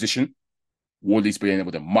caliber of opposition, Wardley's been in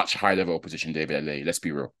with a much higher level of opposition. David Adelaide, let's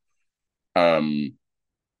be real.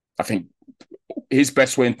 I think his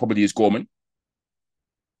best win probably is Gorman,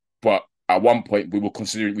 but at one point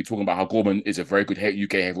we talking about how Gorman is a very good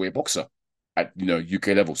UK heavyweight boxer at UK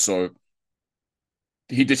level. So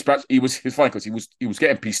it's fine because he was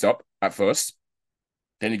getting pieced up at first.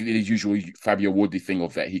 Then he did his usual Fabio Wardley thing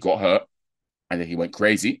of that he got hurt and then he went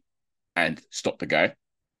crazy and stopped the guy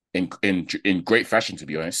in great fashion, to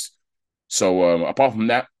be honest. So apart from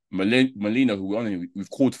that, Molina, who we've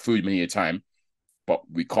called food many a time, but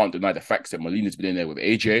we can't deny the facts that Molina's been in there with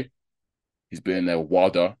AJ, he's been in there with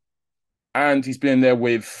Wilder, and he's been in there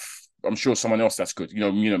with, I'm sure, someone else that's good.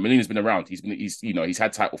 Molina's been around. He's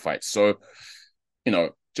had title fights. So,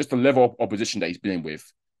 just the level of opposition that he's been in with.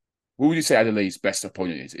 Who would you say Adelaide's best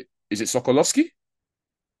opponent is? Is it Sokolowski?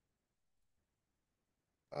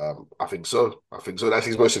 I think so. That's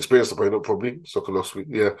his most experienced opponent, probably Sokolowski.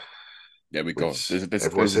 Yeah. There we go.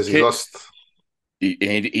 Everyone says he lost. He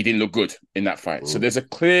didn't look good in that fight. So there's a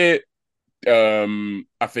clear,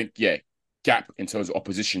 I think, gap in terms of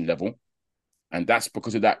opposition level, and that's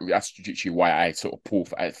because of that. That's literally why I sort of pull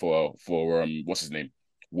for what's his name,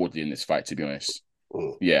 Wardley in this fight. To be honest,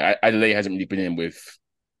 yeah, Adelaide hasn't really been in with,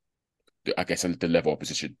 I guess, the level of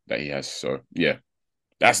opposition that he has. So yeah,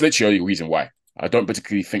 that's literally the reason why. I don't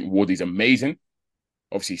particularly think Wardley's amazing.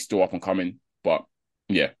 Obviously, he's still up and coming, but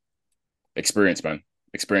yeah, experience, man.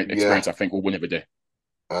 Experience, I think, will win every day.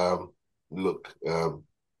 Look,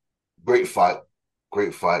 great fight,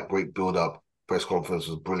 great build up. Press conference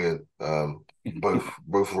was brilliant.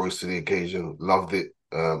 Both rose to the occasion. Loved it.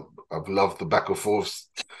 I've loved the back and forths.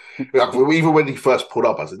 Even when he first pulled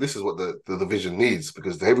up, I said, "This is what the division needs,"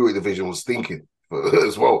 because the heavyweight division was stinking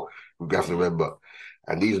as well. We have to remember,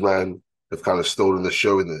 and these men have kind of stolen the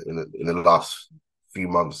show in the last few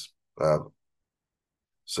months.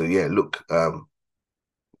 So yeah, look.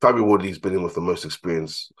 Fabio Wardley's been in with the most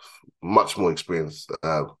experience, much more experienced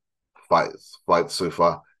fights so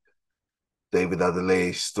far. David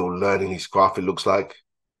Adelaide still learning his craft, it looks like.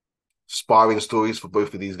 Sparring stories for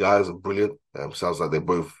both of these guys are brilliant. Sounds like they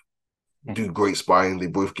both do great sparring. They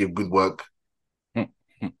both give good work. I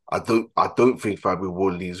don't think Fabio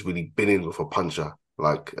Wardley's really been in with a puncher.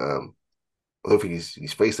 Like, I don't think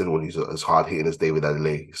he's faced anyone who's as hard hitting as David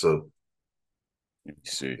Adelaide. So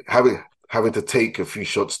having to take a few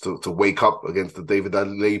shots to wake up against the David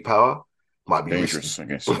Adelaide power might be dangerous, risky. I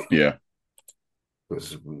guess. Yeah. We've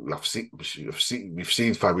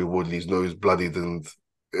seen Fabio Wardley's nose bloodied and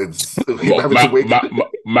it's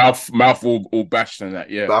mouth all bashed and that,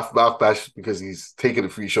 yeah. Mouth bashed because he's taken a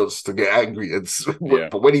few shots to get angry.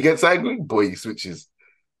 But when he gets angry, boy, he switches.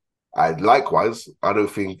 And likewise, I don't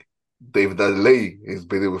think David Adelaide has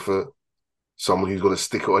been in with someone who's going to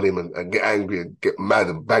stick it on him and get angry and get mad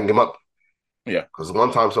and bang him up. Yeah. Because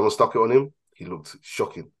one time someone stuck it on him, he looked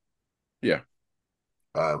shocking. Yeah.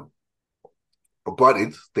 But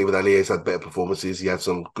granted, David Ali has had better performances. He had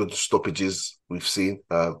some good stoppages we've seen.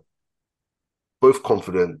 Both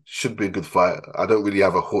confident, should be a good fight. I don't really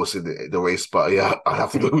have a horse in the race, but yeah, I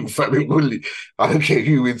have to go with Fabio Wardley. I don't care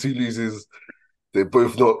who wins, who loses. They're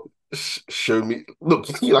both not show me.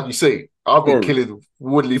 Look, like you say, I've been killing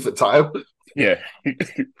Woodley for time. Yeah.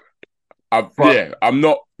 I'm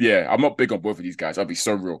not big on both of these guys. I'll be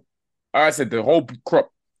so real. Like I said, the whole crop.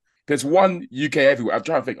 There's one UK everywhere. I'm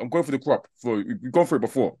trying to think. I'm going for the crop. We've gone through it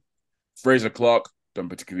before. Fraser Clark, don't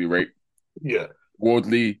particularly rate. Yeah.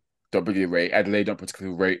 Wardley, don't particularly rate. Adelaide, don't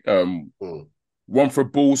particularly rate. One for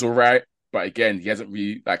Bulls, all right. But again, he hasn't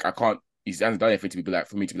really, he hasn't done anything to be like,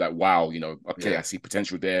 for me to be like, wow, okay, I see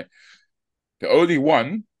potential there. The only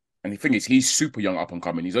one, and the thing is, he's super young, up and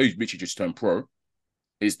coming. He's only literally just turned pro.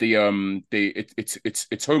 Is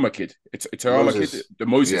it's Homer kid. It's Homer kid, the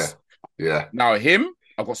Moses. Yeah. Now him,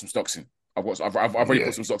 I've got some stocks in. I've already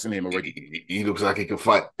put some stocks in him already. He looks like he can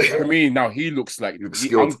fight. For me, now he looks like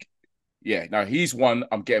skilled. Now he's one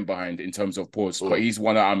I'm getting behind in terms of pause, but he's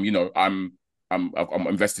one that I'm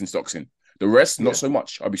investing stocks in. The rest, not so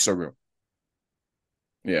much. I'll be so real.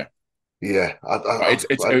 Yeah. Yeah, but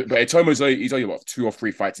Tomo's he's only what 2 or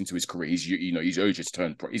 3 fights into his career. He's he's only just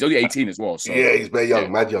turned pro. He's only 18 as well. So yeah, he's very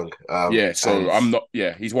young, mad young. So I'm not.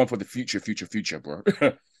 Yeah, he's one for the future, bro.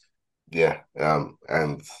 Yeah,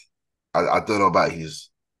 and I don't know about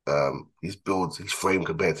his build, his frame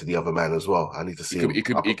compared to the other man as well. I need to see him. It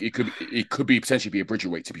could be potentially be a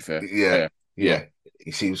bridgerweight, to be fair. Yeah.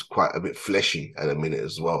 He seems quite a bit fleshy at a minute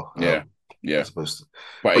as well. Yeah. Supposed to.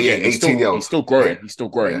 But again, he's still growing. Yeah. He's still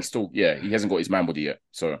growing. He hasn't got his man body yet.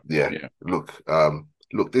 So yeah. Look,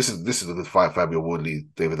 this is a good fight. Fabio Wardley,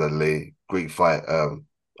 David Adelaide, great fight.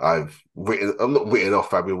 I'm not written off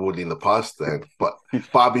Fabian Woodley in the past, but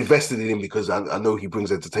I've invested in him because I know he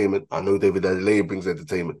brings entertainment. I know David Adelaide brings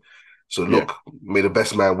entertainment. So look, may the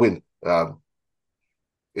best man win.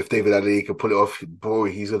 If David Adelaide can pull it off,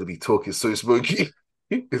 boy, he's gonna be talking so smoky.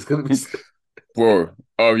 It's gonna be, bro.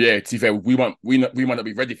 Oh yeah, to be fair, we might not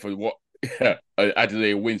be ready for what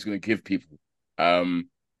Adelaide win's going to give people.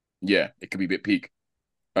 Yeah, it could be a bit peak.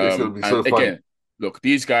 it's gonna be And so fun. again, look,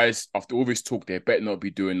 these guys after all this talk, they better not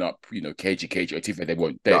be doing up, cagey. To be fair, they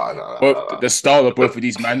won't. But No. the style of both of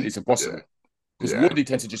these men is impossible because Yeah, Wardley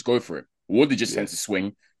tends to just go for it. Wardley just yeah. tends to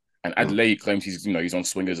swing, and Adelaide claims he's on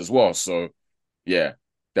swingers as well. So yeah,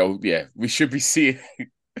 we should be seeing.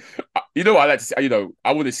 I like to see.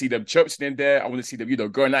 I want to see them chirping in there. I want to see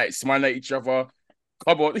them, going at it, smiling at each other.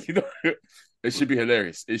 Come on, it should be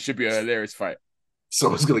hilarious. It should be a hilarious fight.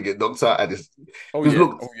 Someone's gonna get knocked out at this. Oh Because yeah,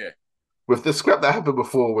 look, oh yeah. with the scrap that happened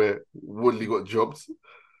before where Woodley got dropped,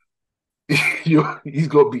 he's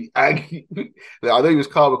got to be angry. I know he was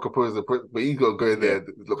calm and composed, but he's got to go in there.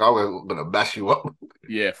 Look, I'm gonna mash you up.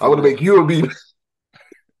 Yeah, I want to make you a meme.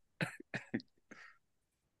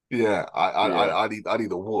 Yeah, yeah. I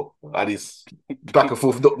need a war. I need back and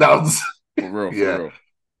forth knockdowns. For real, for Yeah. real.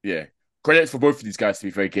 Yeah. Credits for both of these guys to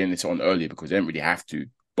be fair getting this on earlier because they didn't really have to.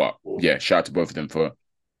 But yeah, shout out to both of them for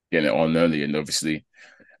getting it on early. And obviously,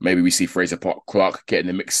 maybe we see Fraser Clark getting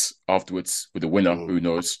the mix afterwards with the winner. Who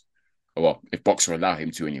knows? Well, if Boxer allow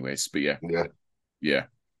him to, anyways. But yeah, yeah.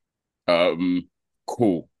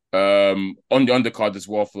 Cool. On the undercard as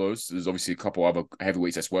well, Flows. There's obviously a couple other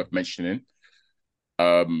heavyweights that's worth mentioning.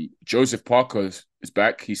 Joseph Parker is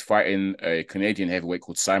back. He's fighting a Canadian heavyweight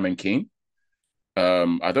called Simon Keane.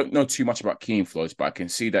 I don't know too much about Keane, Flows, but I can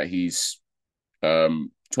see that he's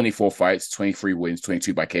 24 fights, 23 wins,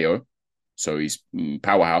 22 by KO. So he's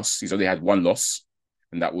powerhouse. He's only had one loss,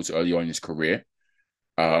 and that was early on in his career.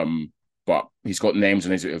 But he's got names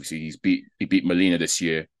on his. Obviously, he beat Molina this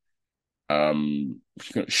year.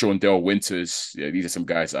 Sean Dale Winters. Yeah, these are some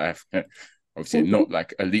guys I have. Obviously, not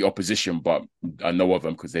like elite opposition, but I know of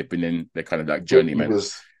them because they're kind of like journeymen.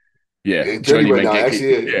 Journeyman now.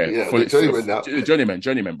 Actually, journeyman now.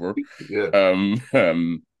 Journeyman, bro. Yeah.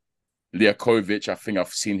 Liakovic, I think I've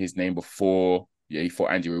seen his name before. Yeah, he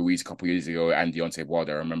fought Andy Ruiz a couple of years ago, and Deontay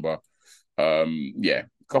Wilder, I remember. A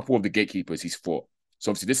couple of the gatekeepers he's fought.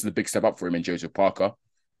 So obviously, this is a big step up for him in Joseph Parker.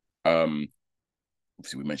 Obviously,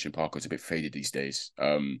 we mentioned Parker's a bit faded these days.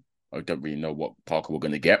 I don't really know what Parker we're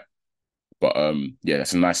going to get. But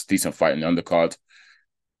that's a nice, decent fight in the undercard.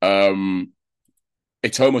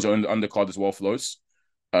 Itoma's on the undercard as well, Flows.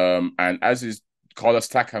 And as is Carlos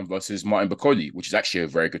Takam versus Martin Bakoli, which is actually a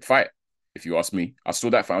very good fight, if you ask me. I saw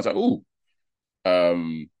that fight, I was like, ooh.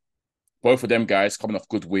 Both of them guys coming off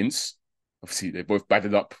good wins. Obviously, they both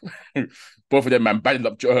batted up. Both of them, man, batted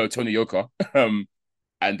up Tony Yoka. And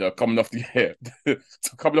coming off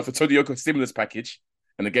the Tony Yoka stimulus package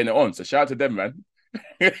and they're getting it on. So shout out to them, man.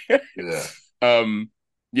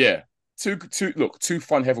 Two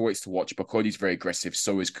fun heavyweights to watch. Bakoli's very aggressive.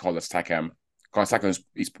 So is Carlos Takam. Takam's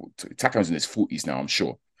in his 40s now, I'm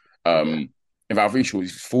sure. In fact, I'm pretty sure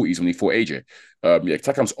he's 40s when he fought AJ.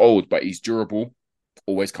 Takam's old, but he's durable.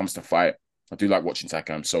 Always comes to fight. I do like watching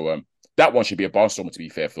Takam. So that one should be a barnstormer, to be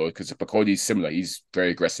fair, Flo, because Bakoli's similar. He's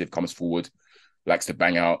very aggressive, comes forward, likes to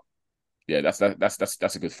bang out. Yeah, that's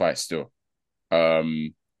a good fight still. I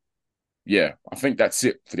think that's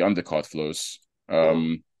it for the undercard, Flows.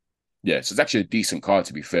 So it's actually a decent card,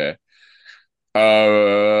 to be fair.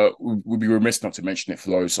 We'd be remiss not to mention it,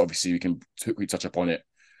 Flows. Obviously, we can touch upon it.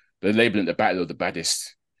 They're labeling the battle of the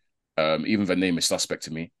baddest. Even the name is suspect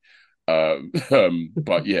to me.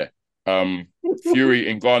 But yeah,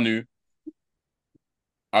 Fury and Ngannou.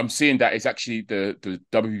 I'm seeing that it's actually the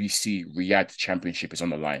WBC Riyadh Championship is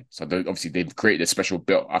on the line. So obviously they've created a special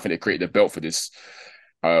belt. I think they created a belt for this,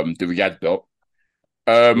 the Riyadh belt.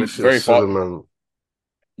 Very far.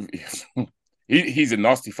 He's a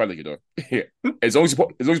nasty fella, As long as he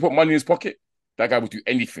put money in his pocket, that guy will do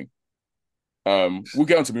anything. We'll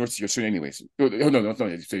get on to Mauricio soon, anyways. No,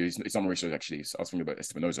 it's not Mauricio actually. I was thinking about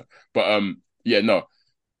Espinoza, but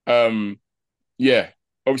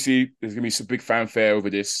obviously, there's going to be some big fanfare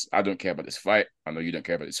over this. I don't care about this fight. I know you don't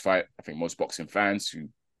care about this fight. I think most boxing fans who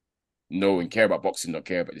know and care about boxing don't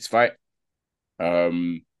care about this fight. So I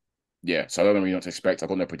don't know really what to expect. I've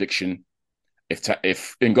got no prediction.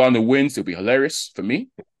 If Ngannou wins, it'll be hilarious for me.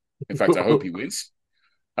 In fact, I hope he wins,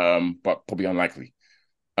 but probably unlikely.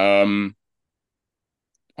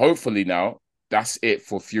 Hopefully now, that's it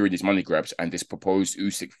for Fury, these money grabs, and this proposed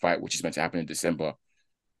Usyk fight, which is meant to happen in December,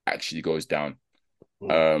 actually goes down.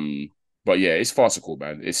 But yeah, it's farcical,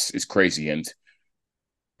 man. It's crazy, and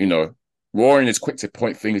you know, Roaring is quick to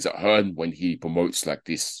point fingers at Hearn when he promotes like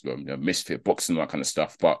this misfit boxing and that kind of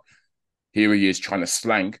stuff. But here he is trying to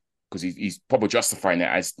slang because he's probably justifying it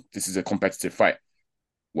as this is a competitive fight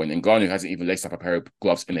when Ngannou hasn't even laced up a pair of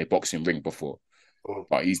gloves in a boxing ring before.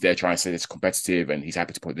 But he's there trying to say it's competitive and he's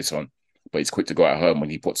happy to put this on. But he's quick to go at Hearn when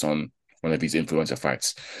he puts on one of these influencer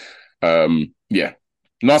fights. Yeah,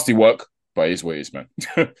 nasty work, but it is what it is, man.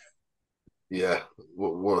 Yeah,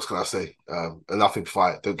 what else can I say? A nothing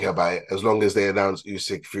fight. Don't care about it. As long as they announce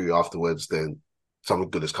Usyk Fury afterwards, then something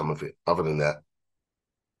good has come of it. Other than that,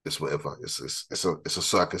 it's whatever. It's a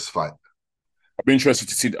circus fight. I'll be interested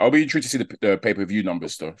to see the pay-per-view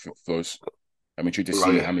numbers though for those. I'm intrigued to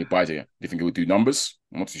see how many buys it. Do you think it would do numbers?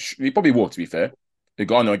 I'm not too sure. He probably will, to be fair.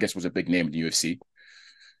 Ngannou, I guess, was a big name in the UFC.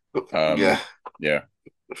 Yeah.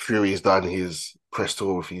 Fury's done his press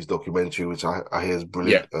tour with his documentary, which I hear is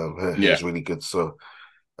brilliant. It's really good. So,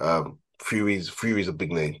 Fury's a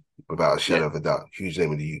big name without a shadow of a doubt. Huge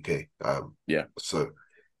name in the UK. So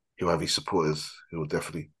he'll have his supporters who will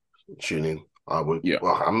definitely tune in. I would. Yeah.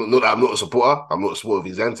 Well, I'm not a supporter. I'm not a supporter of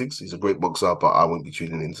his antics. He's a great boxer, but I won't be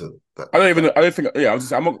tuning into that.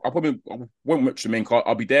 I probably won't watch the main card.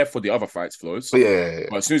 I'll be there for the other fights, Flows. Yeah.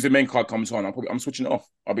 But as soon as the main card comes on, I'm switching it off.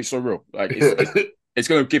 I'll be so real. Like it's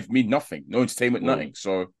going to give me nothing, no entertainment, nothing.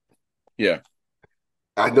 So, yeah.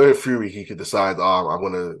 I know if Fury, he could decide, I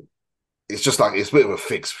want to. It's just like it's a bit of a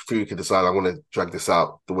fix. Fury could decide, I want to drag this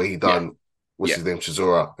out the way he done. What's his name,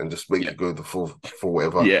 Chisora, and just make it go the full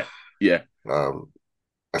whatever. Yeah.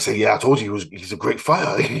 I say, I told you he's a great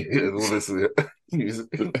fighter. He's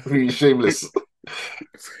shameless.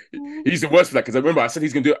 He's the worst for that because I remember I said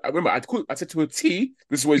he's gonna do it. I said to a T,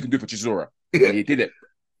 this is what he's gonna do for Chisora. Yeah. And he did it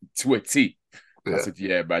to a T. Yeah. I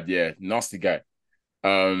said, nasty guy.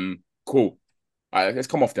 Cool. Let's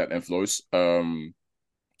come off that then, Flows.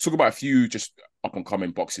 Talk about a few just up and coming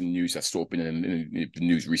boxing news that's sort of been in the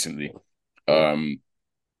news recently.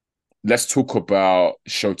 Let's talk about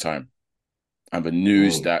Showtime and the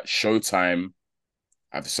news that Showtime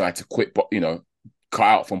have decided to quit, cut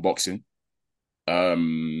out from boxing.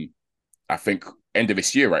 I think end of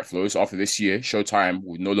this year, right, Flows? After this year, Showtime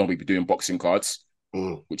will no longer be doing boxing cards,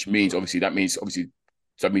 which means so no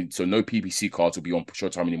PBC cards will be on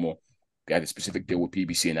Showtime anymore. They had a specific deal with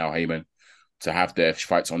PBC and Al Heyman to have their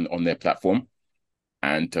fights on their platform.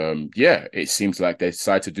 And it seems like they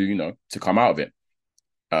decided to come out of it.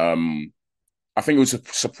 I think it was a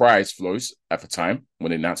surprise, Flows, at the time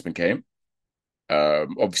when the announcement came.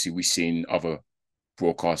 Obviously, we've seen other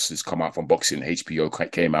broadcasters come out from boxing.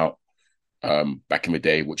 HBO came out back in the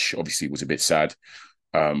day, which obviously was a bit sad.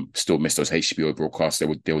 Still miss those HBO broadcasts. They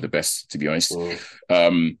were the best, to be honest.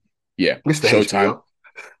 Mr. Showtime.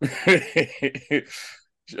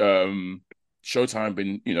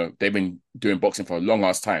 Showtime they've been doing boxing for a long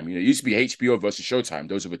ass time. It used to be HBO versus Showtime.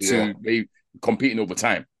 Those are the two they competing all the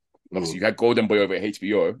time. Obviously, you had Golden Boy over at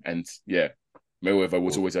HBO, and Mayweather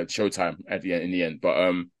was always at Showtime in the end.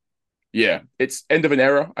 But it's end of an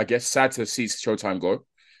era, I guess. Sad to see Showtime go.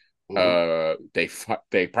 They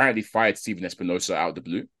apparently fired Steven Espinosa out of the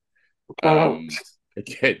blue.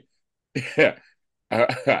 Again,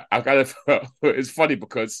 I kind of it's funny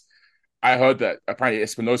because I heard that apparently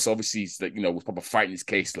Espinosa obviously is was probably fighting his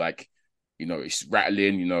case it's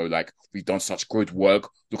rattling, like we've done such good work.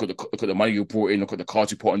 Look at the money you brought in. Look at the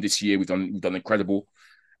cards you put on this year. We've done incredible.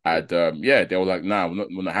 And they were like, nah, we're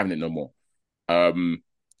not having it no more.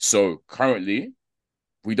 So currently,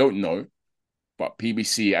 we don't know, but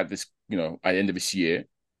PBC at this, at the end of this year,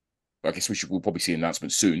 I guess we'll probably see an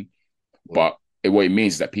announcement soon. But what it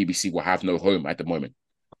means is that PBC will have no home at the moment.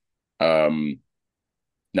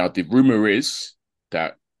 Now the rumor is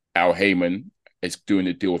that Al Heyman is doing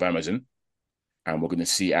a deal with Amazon, and we're going to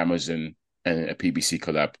see Amazon and a PBC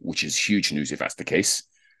collab, which is huge news if that's the case.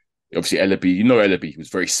 Obviously, Ellaby was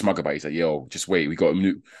very smug about it. He's like, yo, just wait. We got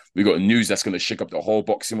news that's going to shake up the whole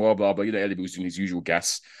boxing world, blah, blah. Ellaby was doing his usual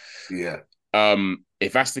gas. Yeah.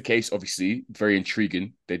 If that's the case, obviously, very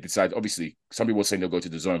intriguing. They decide, obviously, some people are saying they'll go to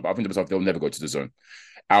the zone, but I think they'll never go to the zone.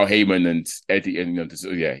 Al Heyman and Eddie, and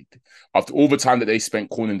after all the time that they spent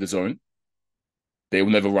calling the zone, they will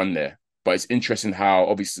never run there. But it's interesting how,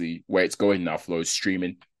 obviously, where it's going now, Flow, is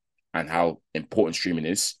streaming and how important streaming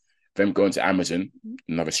is. Them going to Amazon,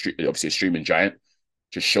 obviously a streaming giant,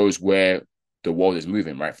 just shows where the world is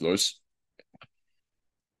moving, right, Flows?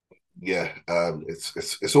 Yeah,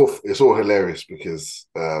 it's all hilarious because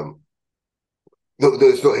no,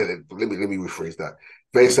 it's not hilarious. Let me rephrase that.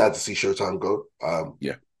 Very sad to see Showtime go.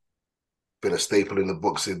 Been a staple in the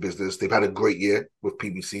boxing business. They've had a great year with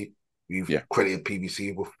PBC. You've credited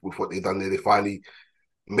PBC with what they've done there. They finally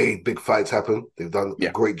made big fights happen. They've done a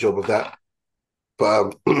great job of that.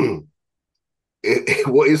 But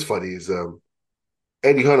what is funny is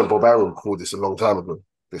Eddie Hearn and Bob Arum called this a long time ago.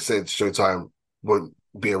 They said Showtime won't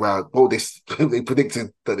be around. Well, they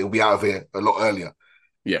predicted that they'll be out of here a lot earlier.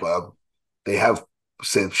 Yeah. But they have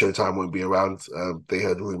said Showtime won't be around. They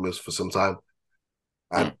heard rumors for some time.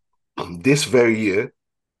 And this very year,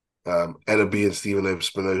 Ellaby and Stephen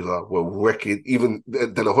Espinosa were wrecking. Even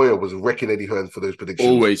De La Hoya was wrecking Eddie Hearn for those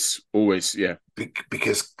predictions. Always, yeah.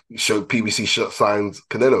 Because PBC signed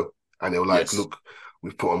Canelo, and they were like, "Look,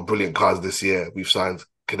 we've put on brilliant cards this year. We've signed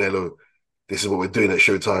Canelo. This is what we're doing at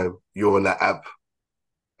Showtime. You're on that app."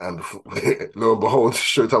 And lo and behold,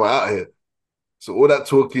 Showtime are out of here. So all that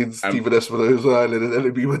talking, Stephen Espinosa and then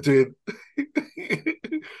Ellaby were doing.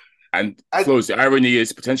 and Flows, the irony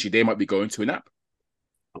is potentially they might be going to an app.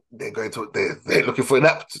 They're looking for an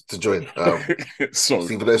app to join.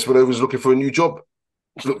 Stephen Espinosa was looking for a new job.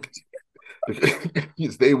 Look,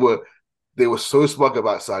 they were so smug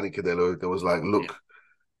about signing Canelo. They was like, look,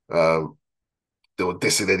 they were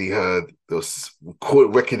dissing Eddie Hearn. They was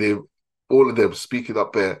wrecking him. All of them speaking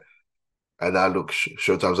up there. And now look,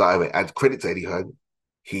 Showtime's out of it. And credit to Eddie Hearn.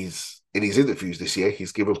 He's in his interviews this year,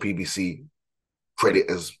 he's given PBC credit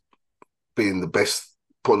as being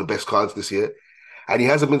putting the best cards this year. And he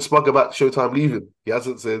hasn't been smug about Showtime leaving. He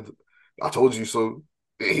hasn't said, "I told you so."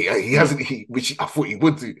 He hasn't, which I thought he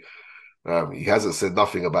would do. He hasn't said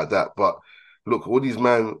nothing about that. But look, all these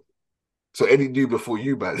man. So Eddie knew before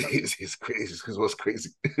you, man. It's crazy. Because what's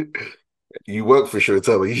crazy? You work for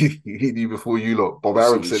Showtime. He knew before you lot. Bob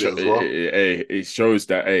Arum said it as well. It shows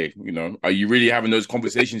that, are you really having those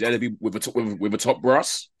conversations, Eddie, with a top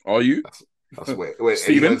brass? Are you? That's where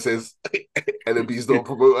Stephen says Ellaby's not a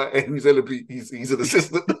promoter, and who's Ellaby? He's an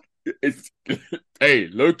assistant.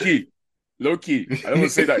 Low key. I don't want to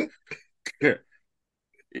say that.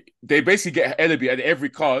 They basically get Ellaby at every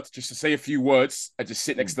card just to say a few words and just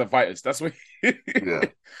sit next to the fighters. That's what. Yeah.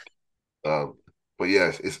 But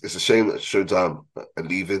yeah, it's a shame that Showtime are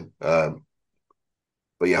leaving. But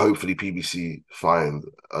yeah, hopefully PBC find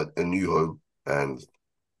a new home, and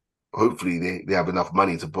hopefully they have enough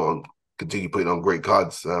money to continue putting on great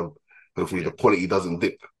cards. Hopefully the quality doesn't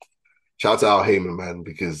dip. Shout out to Al Heyman, man,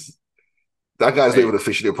 because that guy's not even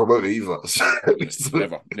officially a promoter either.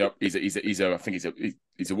 Never. No, he's a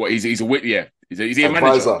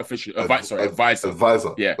manager, official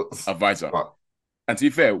advisor. Yeah, advisor. Right. And to be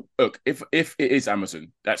fair, look, if it is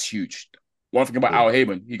Amazon, that's huge. One thing about Al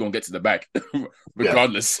Heyman, he's gonna get to the bag,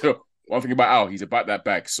 regardless. Yeah. One thing about Al, he's about that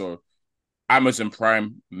bag. So Amazon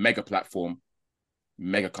Prime, mega platform,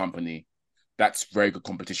 mega company. That's very good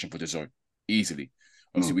competition for the zone, easily.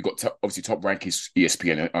 Obviously, we got top rank is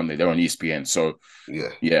ESPN on there. They're on ESPN, so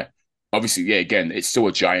yeah. Obviously, again, it's still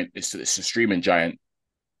a giant. It's a streaming giant,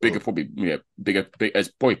 bigger probably, bigger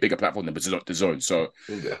platform than the zone. So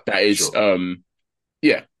that is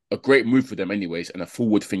a great move for them, anyways, and a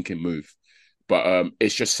forward-thinking move. But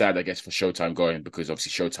it's just sad, I guess, for Showtime going, because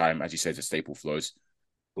obviously Showtime, as you said, is a staple Flows.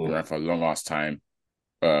 Been around for a long ass time.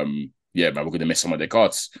 Man, we're gonna miss some of their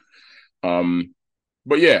cards.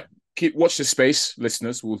 But yeah, watch the space,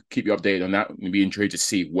 listeners. We'll keep you updated on that. We'll be intrigued to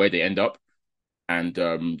see where they end up, and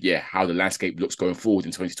how the landscape looks going forward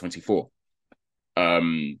in 2024.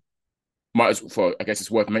 I guess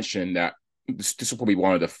it's worth mentioning that this will probably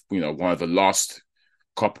one of the last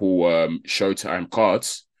couple Showtime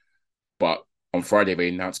cards, but on Friday they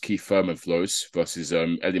announced Keith Thurman Flows versus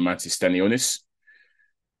Elimantis Stanionis.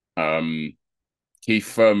 Keith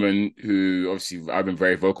Thurman, who obviously I've been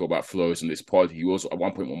very vocal about Flows on this pod. He was at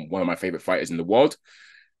one point one of my favorite fighters in the world.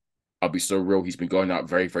 I'll be so real. He's been going out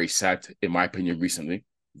very, very sad, in my opinion, recently.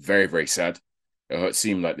 Very, very sad. It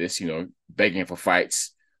seemed like this, begging for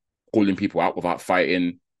fights, calling people out without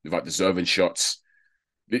fighting, without deserving shots.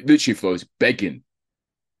 Literally, Flows begging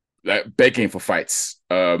for fights.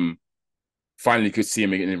 Finally could see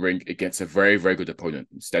him in the ring against a very, very good opponent.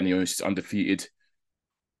 Stanionis is undefeated.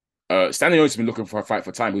 Stanionis has been looking for a fight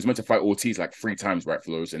for time. He was meant to fight Ortiz like 3 times, right,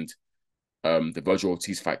 Flows? And the Virgil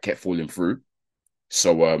Ortiz fight kept falling through.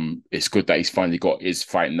 So it's good that he's finally got his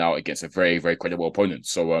fight now against a very, very credible opponent.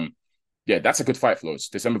 So that's a good fight, Flows.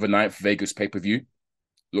 December the 9th, Vegas pay-per-view.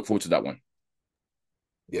 Look forward to that one.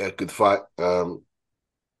 Yeah, good fight.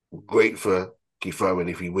 Great for Keith Thurman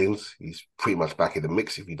if he wins. He's pretty much back in the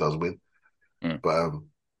mix if he does win. But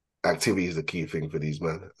activity is the key thing for these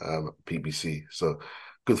men, PBC. So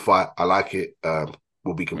good fight. I like it.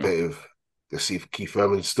 Will be competitive. Let's see if Keith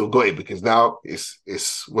Thurman's still got it, because now it's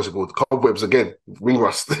what's it called? Cobwebs again. Ring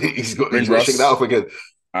rust. he's got to shake that off again.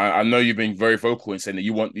 I know you've been very vocal in saying that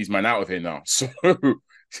you want these men out of here now. So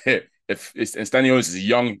and Stanionis is a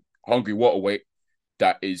young, hungry waterweight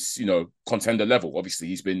that is, contender level. Obviously,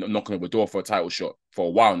 he's been knocking on the door for a title shot for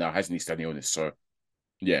a while now, hasn't he, Stanionis? So,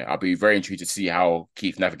 yeah, I'll be very intrigued to see how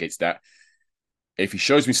Keith navigates that. If he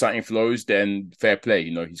shows me something flows, then fair play.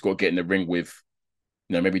 He's got to get in the ring with,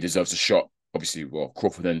 maybe he deserves a shot. Obviously, well,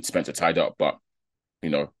 Crawford and Spencer tied up, but, he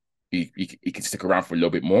can stick around for a little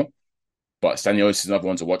bit more. But Stanionis is another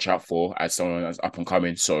one to watch out for as someone that's up and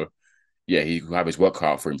coming. So, yeah, he will have his work cut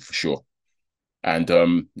out for him for sure. And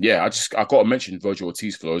I got to mention Virgil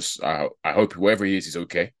Ortiz, Flows. I hope wherever he is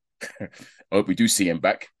okay. I hope we do see him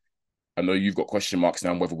back. I know you've got question marks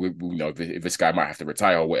now whether if this guy might have to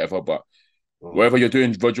retire or whatever. But wherever you're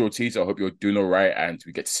doing, Virgil Ortiz, I hope you're doing all right, and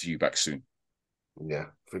we get to see you back soon. Yeah,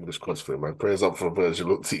 fingers crossed for him, man. Prayers up for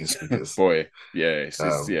Virgil Ortiz because boy, yeah,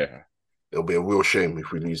 it'll be a real shame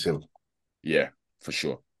if we lose him. Yeah, for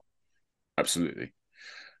sure, absolutely.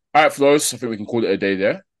 All right, Flows. I think we can call it a day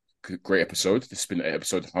there. Great episode. This has been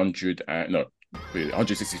episode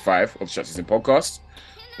 165 of the Shots in Podcast.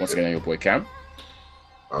 Once again, I'm your boy Cam.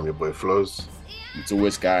 I'm your boy Flows. As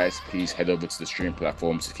always, guys, please head over to the streaming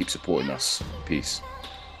platforms to keep supporting us. Peace.